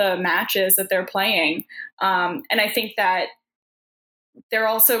of what the match is that they're playing. And I think that they're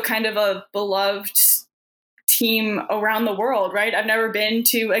also kind of a beloved team around the world, right? I've never been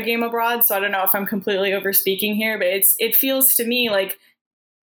to a game abroad, so I don't know if I'm completely overspeaking here, but it feels to me like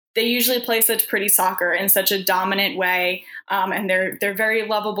they usually play such pretty soccer in such a dominant way, and they're very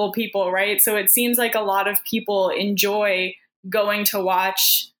lovable people, right? So it seems like a lot of people enjoy going to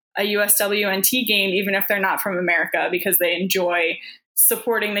watch a USWNT game, even if they're not from America, because they enjoy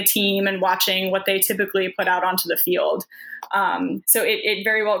supporting the team and watching what they typically put out onto the field. So it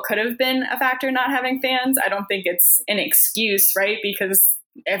very well could have been a factor not having fans. I don't think it's an excuse, right? Because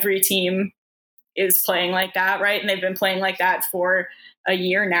every team is playing like that, right? And they've been playing like that for a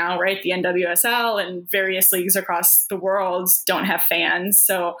year now, right? The NWSL and various leagues across the world don't have fans.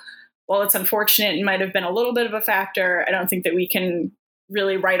 So while it's unfortunate and might have been a little bit of a factor, I don't think that we can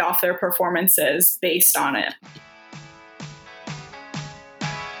really write off their performances based on it.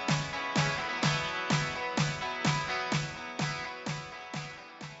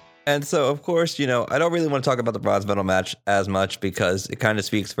 And so, of course, I don't really want to talk about the bronze medal match as much because it kind of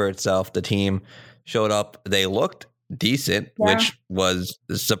speaks for itself. The team showed up. They looked decent, which was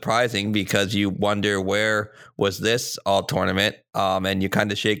surprising because you wonder, where was this all tournament? And you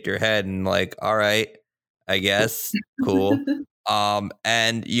kind of shake your head and like, all right, I guess, cool.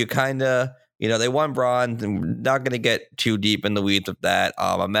 And you kind of, they won bronze, and we're not going to get too deep in the weeds of that.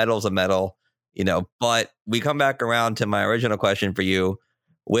 A medal's a medal, but we come back around to my original question for you,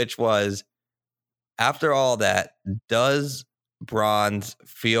 which was, after all that, does bronze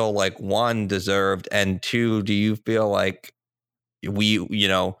feel like, one, deserved, and two, do you feel like we,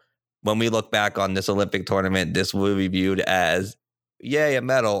 when we look back on this Olympic tournament, this will be viewed as, yay, a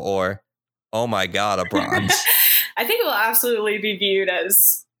medal, or, oh my God, a bronze? I think it will absolutely be viewed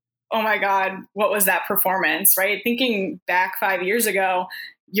as, oh my God, what was that performance, right? Thinking back 5 years ago,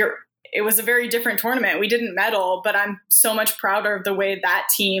 it was a very different tournament. We didn't medal, but I'm so much prouder of the way that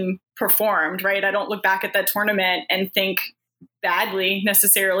team performed, right? I don't look back at that tournament and think badly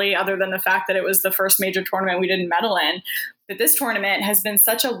necessarily, other than the fact that it was the first major tournament we didn't medal in. But this tournament has been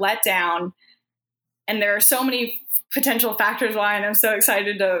such a letdown, and there are so many potential factors why, and I'm so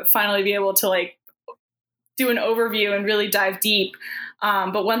excited to finally be able to do an overview and really dive deep.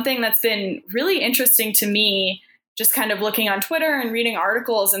 But one thing that's been really interesting to me, just kind of looking on Twitter and reading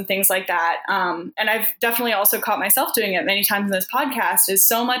articles and things like that, and I've definitely also caught myself doing it many times in this podcast, is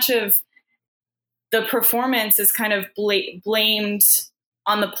so much of the performance is kind of blamed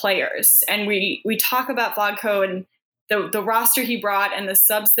on the players. And we talk about Vlatko and the roster he brought and the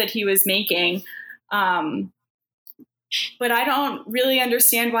subs that he was making. But I don't really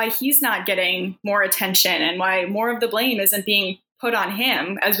understand why he's not getting more attention and why more of the blame isn't being put on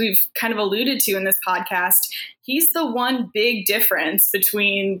him. As we've kind of alluded to in this podcast, he's the one big difference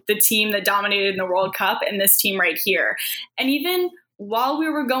between the team that dominated in the World Cup and this team right here. And even while we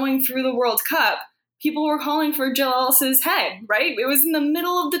were going through the World Cup, people were calling for Jill Ellis's head, right? It was in the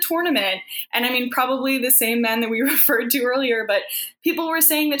middle of the tournament. And I mean, probably the same men that we referred to earlier, but people were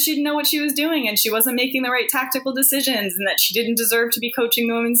saying that she didn't know what she was doing and she wasn't making the right tactical decisions and that she didn't deserve to be coaching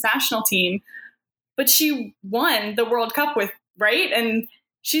the women's national team. But she won the World Cup with, right? And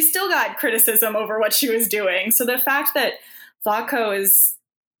she still got criticism over what she was doing. So the fact that Vlatko is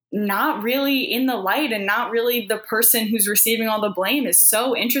not really in the light and not really the person who's receiving all the blame is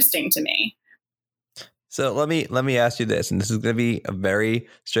so interesting to me. So let me ask you this, and this is going to be a very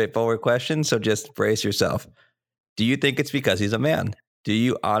straightforward question, so just brace yourself. do you think it's because he's a man? Do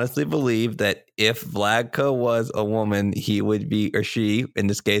you honestly believe that if Vlatko was a woman, he would be, or she, in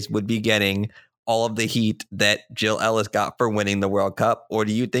this case, would be getting all of the heat that Jill Ellis got for winning the World Cup? Or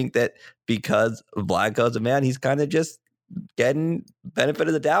do you think that because Vlatko's a man, he's kind of just getting benefit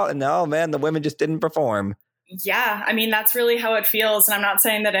of the doubt and now, man, the women just didn't perform? Yeah, I mean, that's really how it feels. And I'm not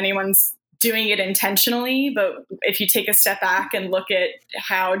saying that anyone's doing it intentionally, but if you take a step back and look at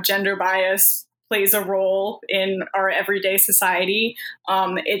how gender bias plays a role in our everyday society,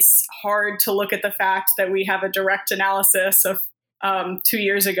 it's hard to look at the fact that we have a direct analysis of 2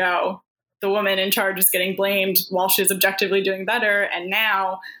 years ago, the woman in charge is getting blamed while she's objectively doing better. And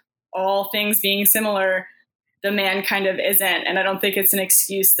now, all things being similar, the man kind of isn't. And I don't think it's an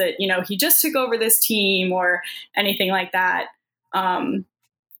excuse that, he just took over this team or anything like that.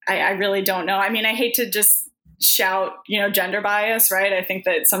 I really don't know. I mean, I hate to just shout, gender bias, right? I think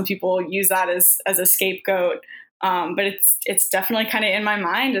that some people use that as a scapegoat. But it's definitely kind of in my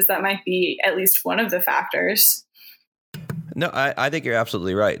mind as that might be at least one of the factors. No, I think you're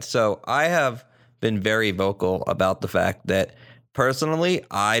absolutely right. So I have been very vocal about the fact that personally,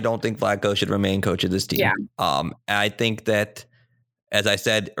 I don't think Vlatko should remain coach of this team. Yeah. I think that, as I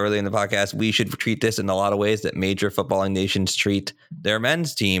said earlier in the podcast, we should treat this in a lot of ways that major footballing nations treat their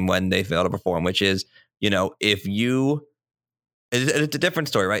men's team when they fail to perform, which is, if you, it's a different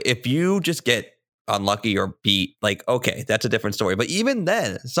story, right? If you just get unlucky or beat, like, okay, that's a different story. But even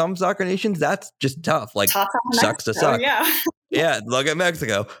then, some soccer nations, that's just tough. Like, sucks to suck. Yeah. Yeah, look at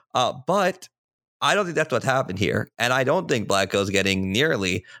Mexico. But I don't think that's what's happened here. And I don't think Vlatko's getting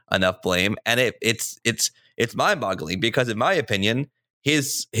nearly enough blame. And it's mind-boggling because, in my opinion,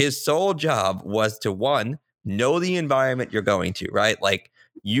 his sole job was to, one, know the environment you're going to, right? Like,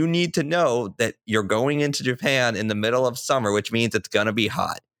 you need to know that you're going into Japan in the middle of summer, which means it's going to be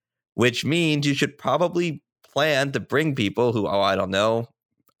hot, which means you should probably plan to bring people who, I don't know,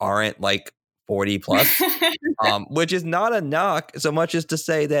 aren't like 40 plus, which is not a knock so much as to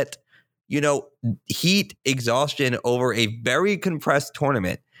say that, heat exhaustion over a very compressed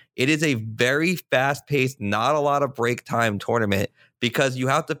tournament. It is a very fast-paced, not a lot of break time tournament because you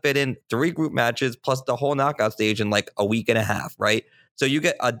have to fit in 3 group matches plus the whole knockout stage in like a week and a half, right? So you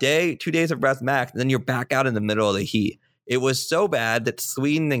get a day, 2 days of rest max, and then you're back out in the middle of the heat. It was so bad that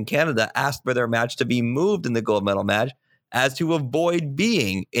Sweden and Canada asked for their match to be moved in the gold medal match as to avoid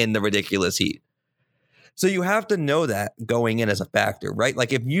being in the ridiculous heat. So you have to know that going in as a factor, right?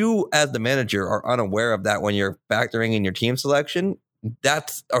 Like, if you as the manager are unaware of that when you're factoring in your team selection,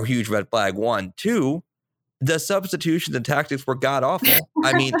 that's a huge red flag. 1, 2, the substitutions and tactics were god awful.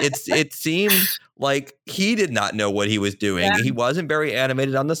 I mean, it seemed like he did not know what he was doing. Yeah. He wasn't very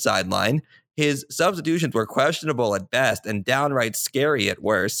animated on the sideline. His substitutions were questionable at best and downright scary at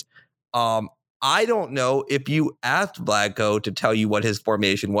worst. I don't know if you asked Vlatko to tell you what his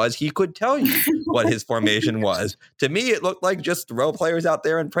formation was. He could tell you what his formation was. To me, it looked like just throw players out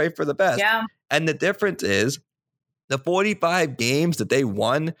there and pray for the best. Yeah. And the difference is the 45 games that they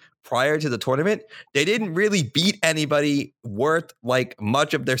won prior to the tournament, they didn't really beat anybody worth like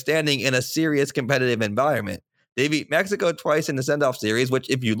much of their standing in a serious competitive environment. They beat Mexico twice in the send-off series, which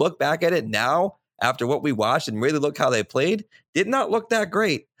if you look back at it now, after what we watched and really look how they played, did not look that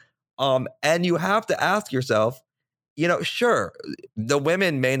great. And you have to ask yourself, sure, the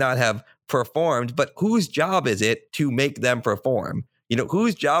women may not have performed, but whose job is it to make them perform?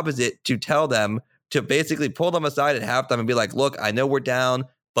 Whose job is it to tell them, to basically pull them aside at halftime and be like, look, I know we're down,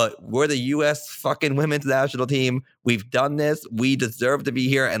 but we're the U.S. fucking women's national team. We've done this. We deserve to be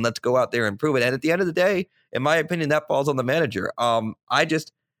here, and let's go out there and prove it. And at the end of the day, in my opinion, that falls on the manager.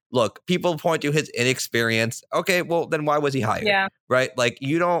 Look, people point to his inexperience. Okay, well, then why was he hired? Yeah. Right? Like,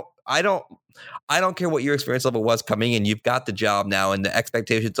 I don't care what your experience level was coming in. You've got the job now, and the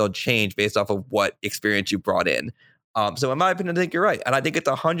expectations don't change based off of what experience you brought in. So in my opinion, I think you're right. And I think it's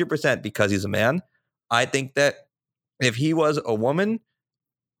 100% because he's a man. I think that if he was a woman,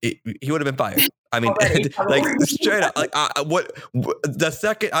 he would have been fired. I mean, like straight up, like the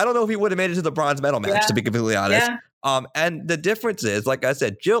second, I don't know if he would have made it to the bronze medal match, to be completely honest. Yeah. And the difference is, like I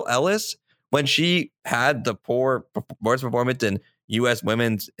said, Jill Ellis, when she had the poor performance in U.S.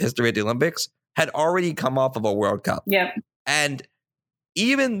 women's history at the Olympics, had already come off of a World Cup. Yep. And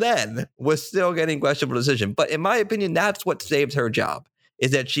even then was still getting questionable decision. But in my opinion, that's what saved her job,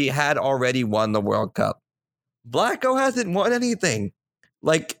 is that she had already won the World Cup. Vlatko hasn't won anything.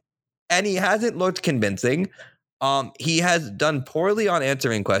 And he hasn't looked convincing. He has done poorly on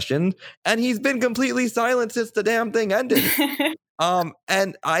answering questions, and he's been completely silent since the damn thing ended.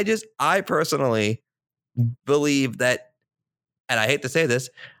 And I personally believe that, and I hate to say this,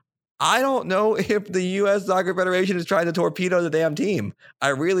 I don't know if the U.S. Soccer Federation is trying to torpedo the damn team. I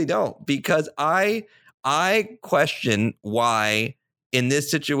really don't, because I question why in this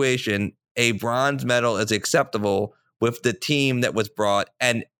situation a bronze medal is acceptable with the team that was brought.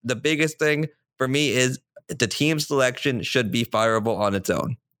 And the biggest thing for me is the team selection should be fireable on its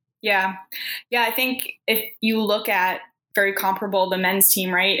own. Yeah. Yeah. I think if you look at very comparable, the men's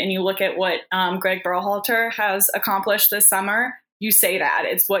team, right, and you look at what Greg Berhalter has accomplished this summer, you say that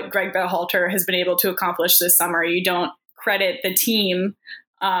it's what Greg Berhalter has been able to accomplish this summer. You don't credit the team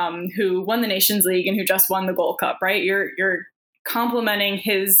who won the Nations League and who just won the Gold Cup, right? You're complimenting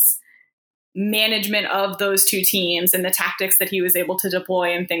his management of those two teams and the tactics that he was able to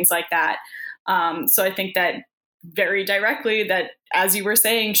deploy and things like that. So I think that very directly that, as you were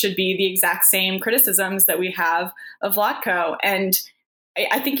saying, should be the exact same criticisms that we have of Vlatko. And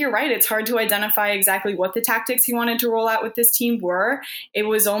I think you're right. It's hard to identify exactly what the tactics he wanted to roll out with this team were. It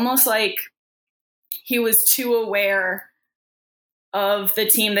was almost like he was too aware of the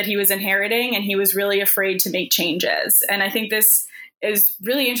team that he was inheriting, and he was really afraid to make changes. And I think this is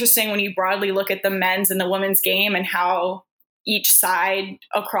really interesting when you broadly look at the men's and the women's game and how each side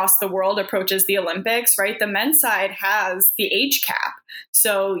across the world approaches the Olympics, right? The men's side has the age cap.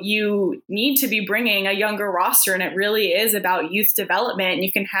 So you need to be bringing a younger roster, and it really is about youth development. And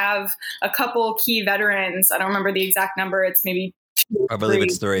you can have a couple key veterans. I don't remember the exact number. It's maybe 2 I believe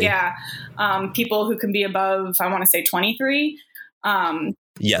it's 3. Yeah. People who can be above, I want to say 23.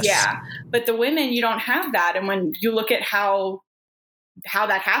 Yes. Yeah. But the women, you don't have that. And when you look at how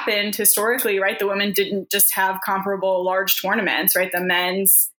that happened historically, right? The women didn't just have comparable large tournaments, right? The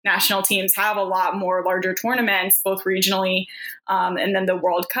men's national teams have a lot more larger tournaments, both regionally, and then the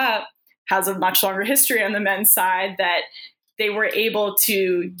World Cup has a much longer history on the men's side, that they were able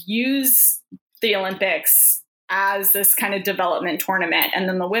to use the Olympics as this kind of development tournament. And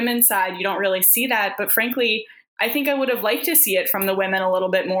then the women's side, you don't really see that. But frankly, I think I would have liked to see it from the women a little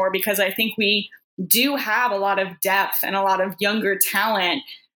bit more, because I think we do have a lot of depth and a lot of younger talent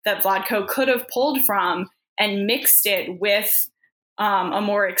that Vlatko could have pulled from and mixed it with a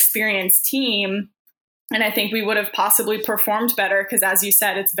more experienced team. And I think we would have possibly performed better, because, as you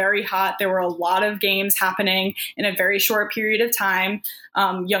said, it's very hot. There were a lot of games happening in a very short period of time.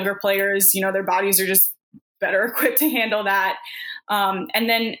 Younger players, their bodies are just better equipped to handle that. And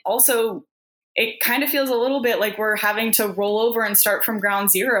then also, it kind of feels a little bit like we're having to roll over and start from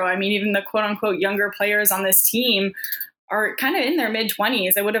ground zero. I mean, even the quote unquote younger players on this team are kind of in their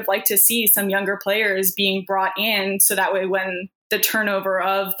mid-20s. I would have liked to see some younger players being brought in, so that way when the turnover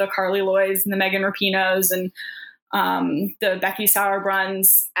of the Carly Lloyds and the Megan Rapinos and the Becky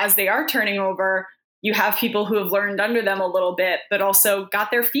Sauerbruns, as they are turning over, you have people who have learned under them a little bit, but also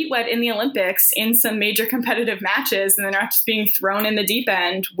got their feet wet in the Olympics in some major competitive matches. And they're not just being thrown in the deep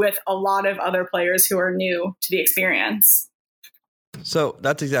end with a lot of other players who are new to the experience. So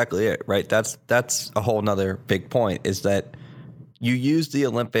that's exactly it, right? That's a whole nother big point, is that you use the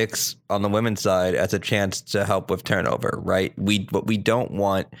Olympics on the women's side as a chance to help with turnover, right? What we don't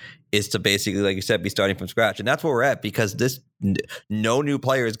want is to basically, like you said, be starting from scratch. And that's where we're at, because no new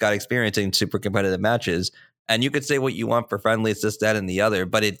players got experience in super competitive matches. And you could say what you want for friendlies, this, that, and the other,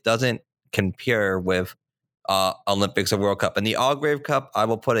 but it doesn't compare with Olympics or World Cup. And the Algrave Cup, I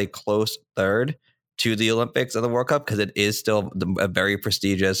will put a close third to the Olympics or the World Cup, because it is still a very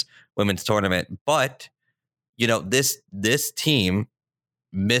prestigious women's tournament. But, this team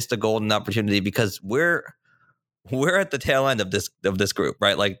missed a golden opportunity, because we're at the tail end of this group,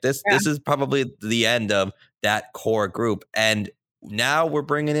 right? Like this is probably the end of that core group. And now we're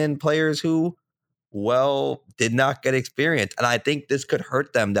bringing in players who, did not get experience. And I think this could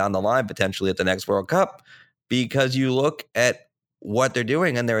hurt them down the line, potentially at the next World Cup, because you look at what they're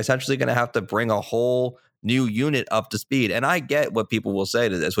doing and they're essentially going to have to bring a whole new unit up to speed. And I get what people will say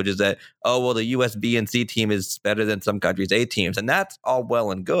to this, which is that, the US B and C team is better than some countries' A teams. And that's all well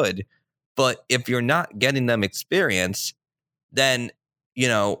and good. But if you're not getting them experience, then,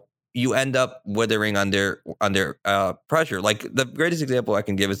 you end up withering under pressure. Like the greatest example I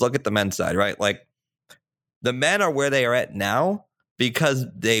can give is look at the men's side, right? Like the men are where they are at now because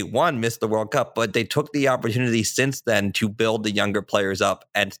they, missed the World Cup, but they took the opportunity since then to build the younger players up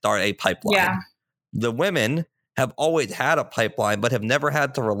and start a pipeline. Yeah. The women have always had a pipeline, but have never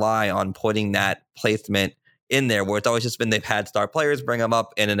had to rely on putting that placement in there, where it's always just been they've had star players bring them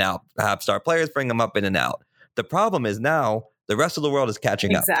up in and out, have star players bring them up in and out. The problem is now the rest of the world is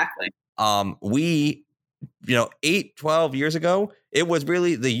catching up. Exactly. We, 12 years ago, it was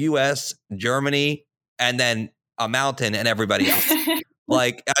really the US, Germany, and then a mountain and everybody else.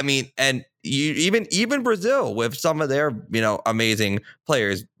 Like, I mean, and you even Brazil with some of their, amazing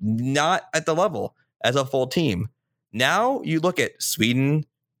players, not at the level as a full team. Now you look at Sweden,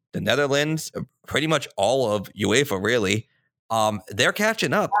 the Netherlands, pretty much all of UEFA, really. They're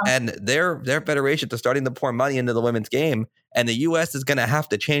catching up, and their federations are starting to pour money into the women's game. And the U.S. is going to have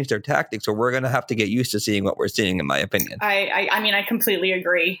to change their tactics, or we're going to have to get used to seeing what we're seeing, in my opinion. I mean, I completely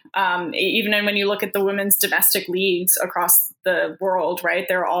agree. Even when you look at the women's domestic leagues across the world, right,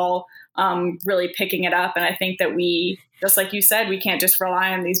 they're all really picking it up. And I think that we, just like you said, we can't just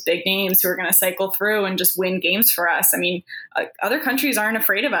rely on these big names who are going to cycle through and just win games for us. I mean, other countries aren't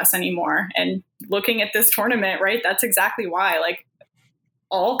afraid of us anymore. And looking at this tournament, right, that's exactly why. Like,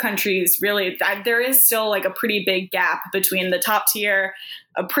 all countries really, there is still like a pretty big gap between the top tier,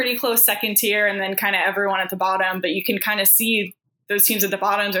 a pretty close second tier, and then kind of everyone at the bottom. But you can kind of see those teams at the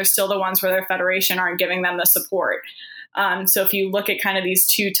bottoms are still the ones where their federation aren't giving them the support. So if you look at kind of these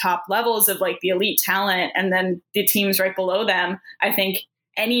two top levels of like the elite talent and then the teams right below them, I think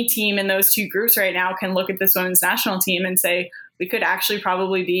any team in those two groups right now can look at this women's national team and say, we could actually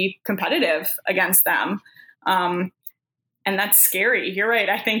probably be competitive against them. And that's scary. You're right.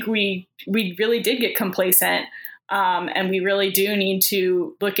 I think we really did get complacent. And we really do need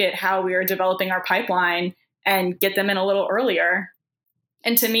to look at how we are developing our pipeline and get them in a little earlier.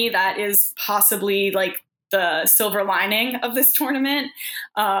 And to me, that is possibly like the silver lining of this tournament,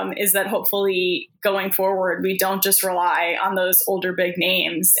 is that hopefully going forward, we don't just rely on those older big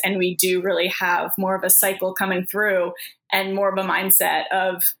names, and we do really have more of a cycle coming through and more of a mindset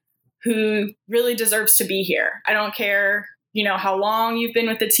of who really deserves to be here. I don't care, how long you've been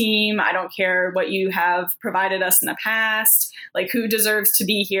with the team. I don't care what you have provided us in the past. Like, who deserves to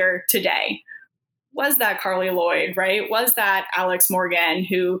be here today? Was that Carly Lloyd, right? Was that Alex Morgan,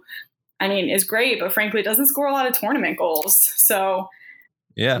 who, I mean, is great, but frankly doesn't score a lot of tournament goals. So,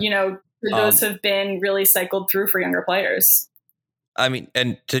 yeah, those have been really cycled through for younger players. I mean,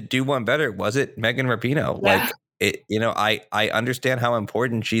 and to do one better, was it Megan Rapinoe? Yeah. Like, I understand how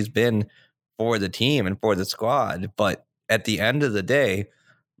important she's been for the team and for the squad, but at the end of the day,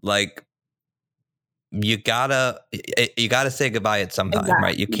 like, you gotta say goodbye at some time, Exactly.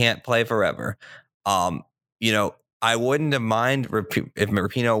 right? You can't play forever. I wouldn't have mind if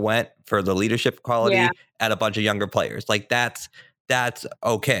Rapinoe went for the leadership quality at a bunch of younger players. Like, that's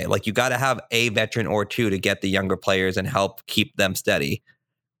okay. Like, you got to have a veteran or two to get the younger players and help keep them steady.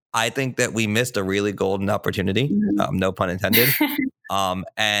 I think that we missed a really golden opportunity, no pun intended.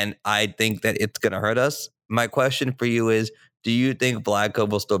 And I think that it's going to hurt us. My question for you is, do you think Vlatko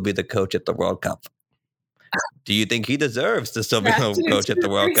will still be the coach at the World Cup? Do you think he deserves to still be the coach at the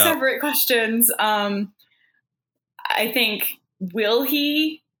World Cup? Separate questions. I think, will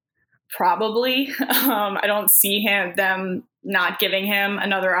he? Probably. I don't see them not giving him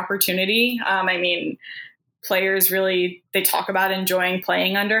another opportunity. I mean, players really, they talk about enjoying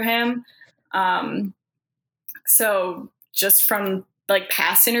playing under him. So just from like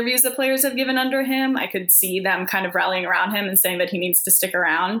past interviews that players have given under him, I could see them kind of rallying around him and saying that he needs to stick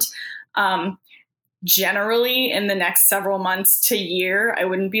around. Generally, in the next several months to year, I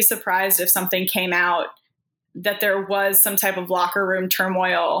wouldn't be surprised if something came out that there was some type of locker room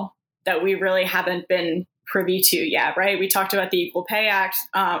turmoil that we really haven't been privy to yet, right? We talked about the Equal Pay Act,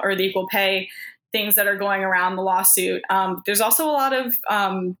 or the Equal Pay things that are going around the lawsuit. There's also a lot of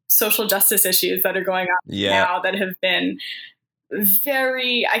social justice issues that are going on now that have been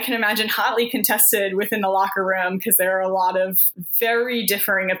I can imagine, hotly contested within the locker room, because there are a lot of very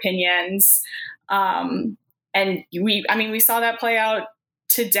differing opinions. And we saw that play out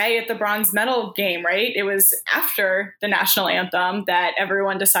today at the bronze medal game, right? It was after the national anthem that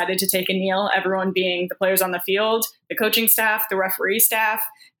everyone decided to take a kneel, everyone being the players on the field, the coaching staff, the referee staff,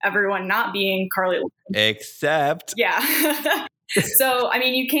 everyone not being Carly Lloyd. Except. Yeah. So, I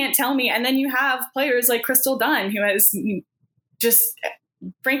mean, you can't tell me. And then you have players like Crystal Dunn, who has just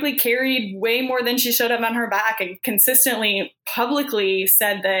frankly carried way more than she should have on her back and consistently publicly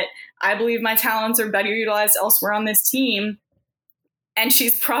said that I believe my talents are better utilized elsewhere on this team. And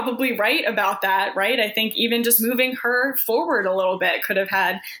she's probably right about that, right? I think even just moving her forward a little bit could have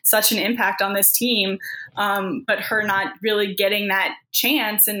had such an impact on this team. But her not really getting that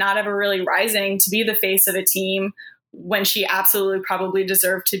chance and not ever really rising to be the face of a team when she absolutely probably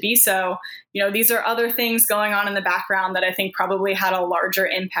deserved to be so. These are other things going on in the background that I think probably had a larger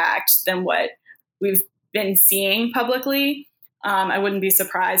impact than what we've been seeing publicly. I wouldn't be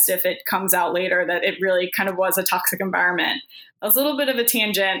surprised if it comes out later that it really kind of was a toxic environment. A little bit of a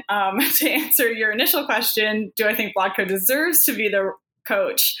tangent. To answer your initial question, do I think Vlatko deserves to be the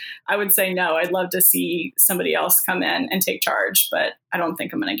coach, I would say no. I'd love to see somebody else come in and take charge, but I don't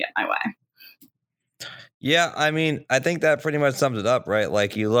think I'm going to get my way. Yeah, I mean, I think that pretty much sums it up, right?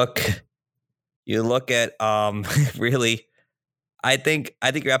 Like you look at really, I think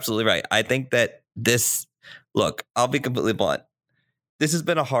you're absolutely right. I think that I'll be completely blunt. This has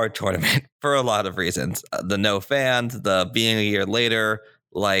been a hard tournament for a lot of reasons. The no fans, the being a year later,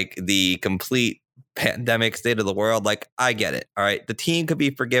 like the complete pandemic state of the world. Like, I get it. All right. The team could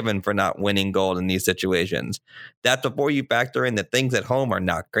be forgiven for not winning gold in these situations. That's before you factor in that things at home are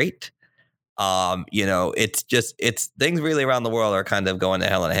not great. It's things really around the world are kind of going to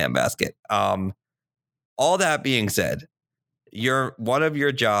hell in a handbasket. All that being said, one of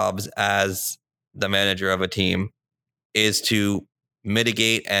your jobs as the manager of a team is to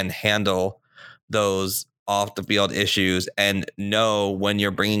mitigate and handle those off the field issues and know when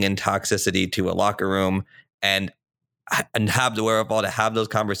you're bringing in toxicity to a locker room and have the wherewithal to have those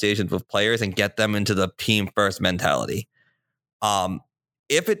conversations with players and get them into the team first mentality.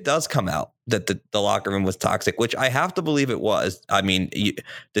 If it does come out that the locker room was toxic, which I have to believe it was, I mean,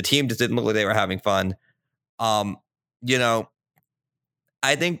 the team just didn't look like they were having fun. I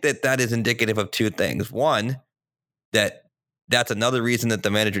think that is indicative of two things. One, that's another reason that the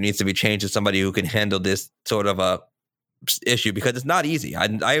manager needs to be changed to somebody who can handle this sort of a issue, because it's not easy. I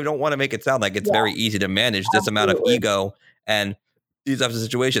don't want to make it sound like it's very easy to manage this amount of ego and these types of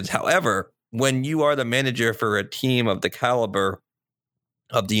situations. However, when you are the manager for a team of the caliber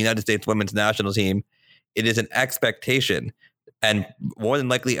of the United States women's national team, it is an expectation and more than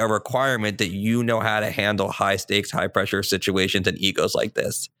likely a requirement that you know how to handle high stakes, high pressure situations and egos like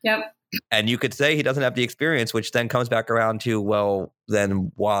this. Yep. And you could say he doesn't have the experience, which then comes back around to, well,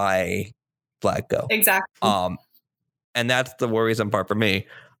 then why let go? Exactly. And that's the worrisome part for me.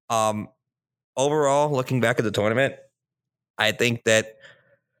 Overall, looking back at the tournament, I think that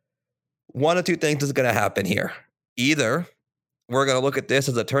one of two things is going to happen here. Either we're going to look at this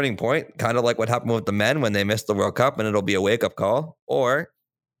as a turning point, kind of like what happened with the men when they missed the World Cup, and it'll be a wake-up call. Or,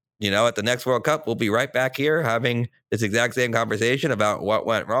 at the next World Cup, we'll be right back here having this exact same conversation about what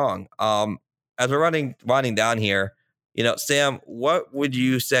went wrong. As we're winding down here, Sam, what would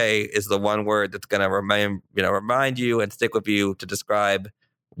you say is the one word that's going to remind you and stick with you to describe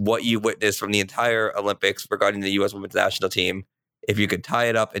what you witnessed from the entire Olympics regarding the U.S. women's national team? If you could tie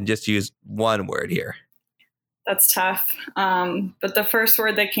it up and just use one word here. That's tough. But the first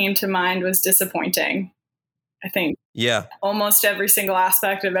word that came to mind was disappointing. I think almost every single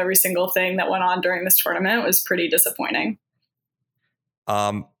aspect of every single thing that went on during this tournament was pretty disappointing.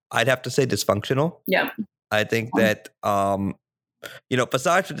 I'd have to say dysfunctional. Yep. I think that,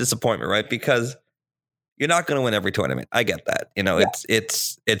 besides the disappointment, right? Because you're not going to win every tournament. I get that.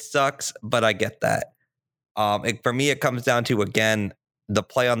 It sucks, but I get that. For me, it comes down to, again, the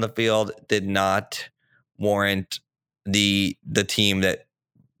play on the field did not warrant the team that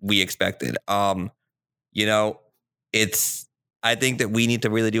we expected. I think that we need to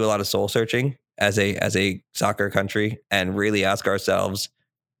really do a lot of soul searching as a soccer country and really ask ourselves,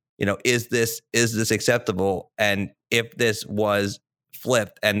 is this acceptable? And if this was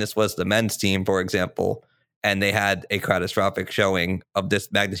flipped and this was the men's team, for example, and they had a catastrophic showing of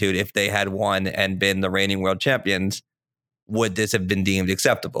this magnitude, if they had won and been the reigning world champions, would this have been deemed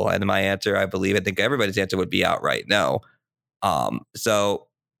acceptable? And my answer, I think everybody's answer would be outright no. So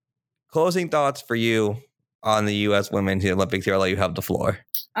closing thoughts for you on the U.S. Women's Olympics here. I'll let you have the floor.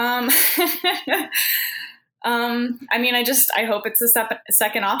 I hope it's a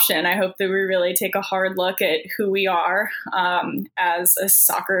second option. I hope that we really take a hard look at who we are as a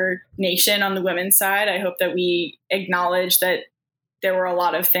soccer nation on the women's side. I hope that we acknowledge that there were a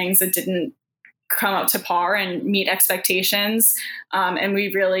lot of things that didn't come up to par and meet expectations, and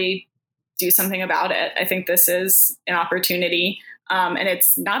we really do something about it. I think this is an opportunity, and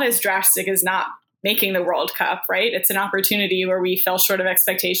it's not as drastic as not making the World Cup, right? It's an opportunity where we fell short of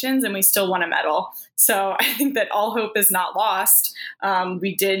expectations and we still won a medal. So I think that all hope is not lost.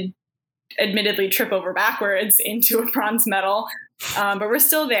 We did admittedly trip over backwards into a bronze medal, but we're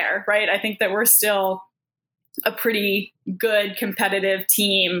still there, right? I think that we're still a pretty good competitive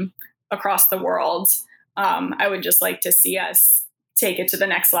team across the world. I would just like to see us take it to the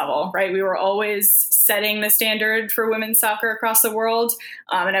next level, right? We were always setting the standard for women's soccer across the world,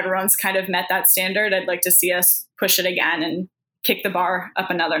 and everyone's kind of met that standard. I'd like to see us push it again and kick the bar up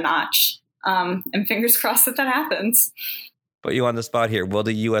another notch. And fingers crossed that happens. Put you on the spot here. Will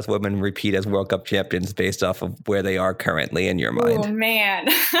the U.S. women repeat as World Cup champions based off of where they are currently in your mind? Oh, man.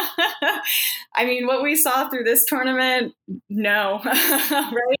 I mean, what we saw through this tournament, no,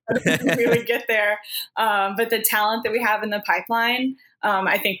 right? We would get there. But the talent that we have in the pipeline,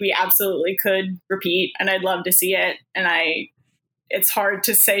 I think we absolutely could repeat, and I'd love to see it. And it's hard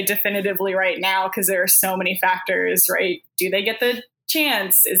to say definitively right now because there are so many factors, right? Do they get the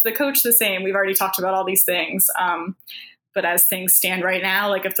chance? Is the coach the same? We've already talked about all these things. But as things stand right now,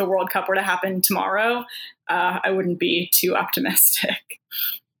 like if the World Cup were to happen tomorrow, I wouldn't be too optimistic.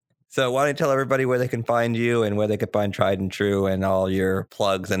 So why don't you tell everybody where they can find you and where they can find Tried and True and all your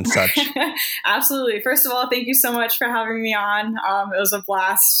plugs and such? Absolutely. First of all, thank you so much for having me on. It was a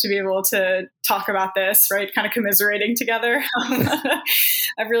blast to be able to talk about this, right? Kind of commiserating together. I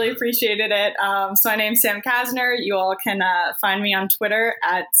really appreciated it. So my name's Sam Kasner. You all can find me on Twitter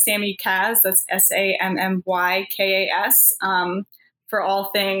at Sammy Kaz. That's SAMMYKAS. For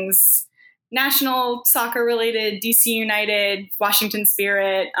all things national soccer related, DC United, Washington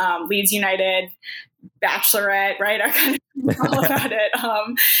Spirit, Leeds United, Bachelorette, right? I kind of all about it.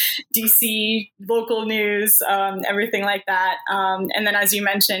 DC local news, everything like that. And then, as you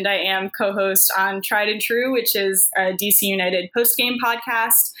mentioned, I am co-host on Tried and True, which is a DC United post-game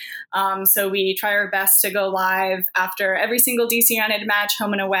podcast. So we try our best to go live after every single DC United match,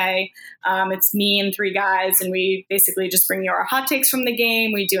 home and away. It's me and 3 guys, and we basically just bring you our hot takes from the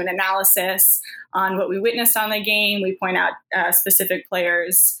game. We do an analysis on what we witnessed on the game. We point out specific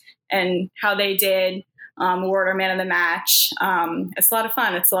players and how they did, award our man of the match. It's a lot of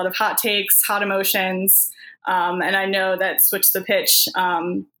fun. It's a lot of hot takes, hot emotions. And I know that Switch the Pitch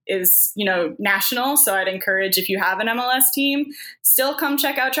is, national. So I'd encourage, if you have an MLS team, still come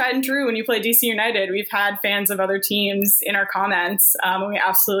check out Tried and True when you play DC United. We've had fans of other teams in our comments. And we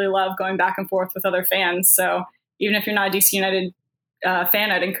absolutely love going back and forth with other fans. So even if you're not a DC United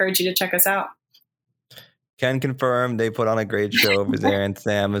fan, I'd encourage you to check us out. Can confirm they put on a great show over there, and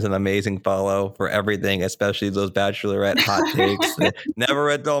Sam is an amazing follow for everything, especially those Bachelorette hot takes.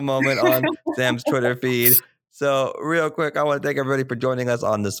 Never a dull moment on Sam's Twitter feed. So real quick, I want to thank everybody for joining us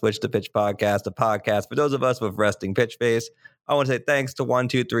on the Switch to Pitch podcast, a podcast for those of us with resting pitch face. I want to say thanks to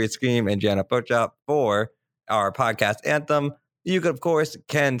 123 Scream and Jana Pochop for our podcast anthem. You can, of course,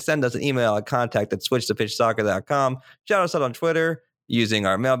 send us an email at contact@switchthepitchsoccer.com. Shout us out on Twitter using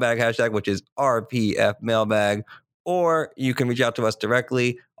our mailbag hashtag, which is RPF mailbag, or you can reach out to us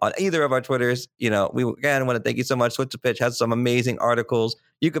directly on either of our Twitters. We again want to thank you so much. Switch to Pitch has some amazing articles.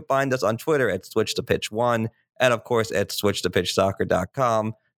 You can find us on Twitter at SwitchToPitch1, and of course at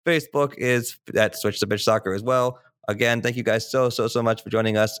SwitchToPitchSoccer.com. Facebook is at Switch to Pitch Soccer as well. Again, thank you guys so much for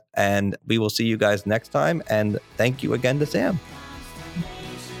joining us, and we will see you guys next time. And thank you again to Sam.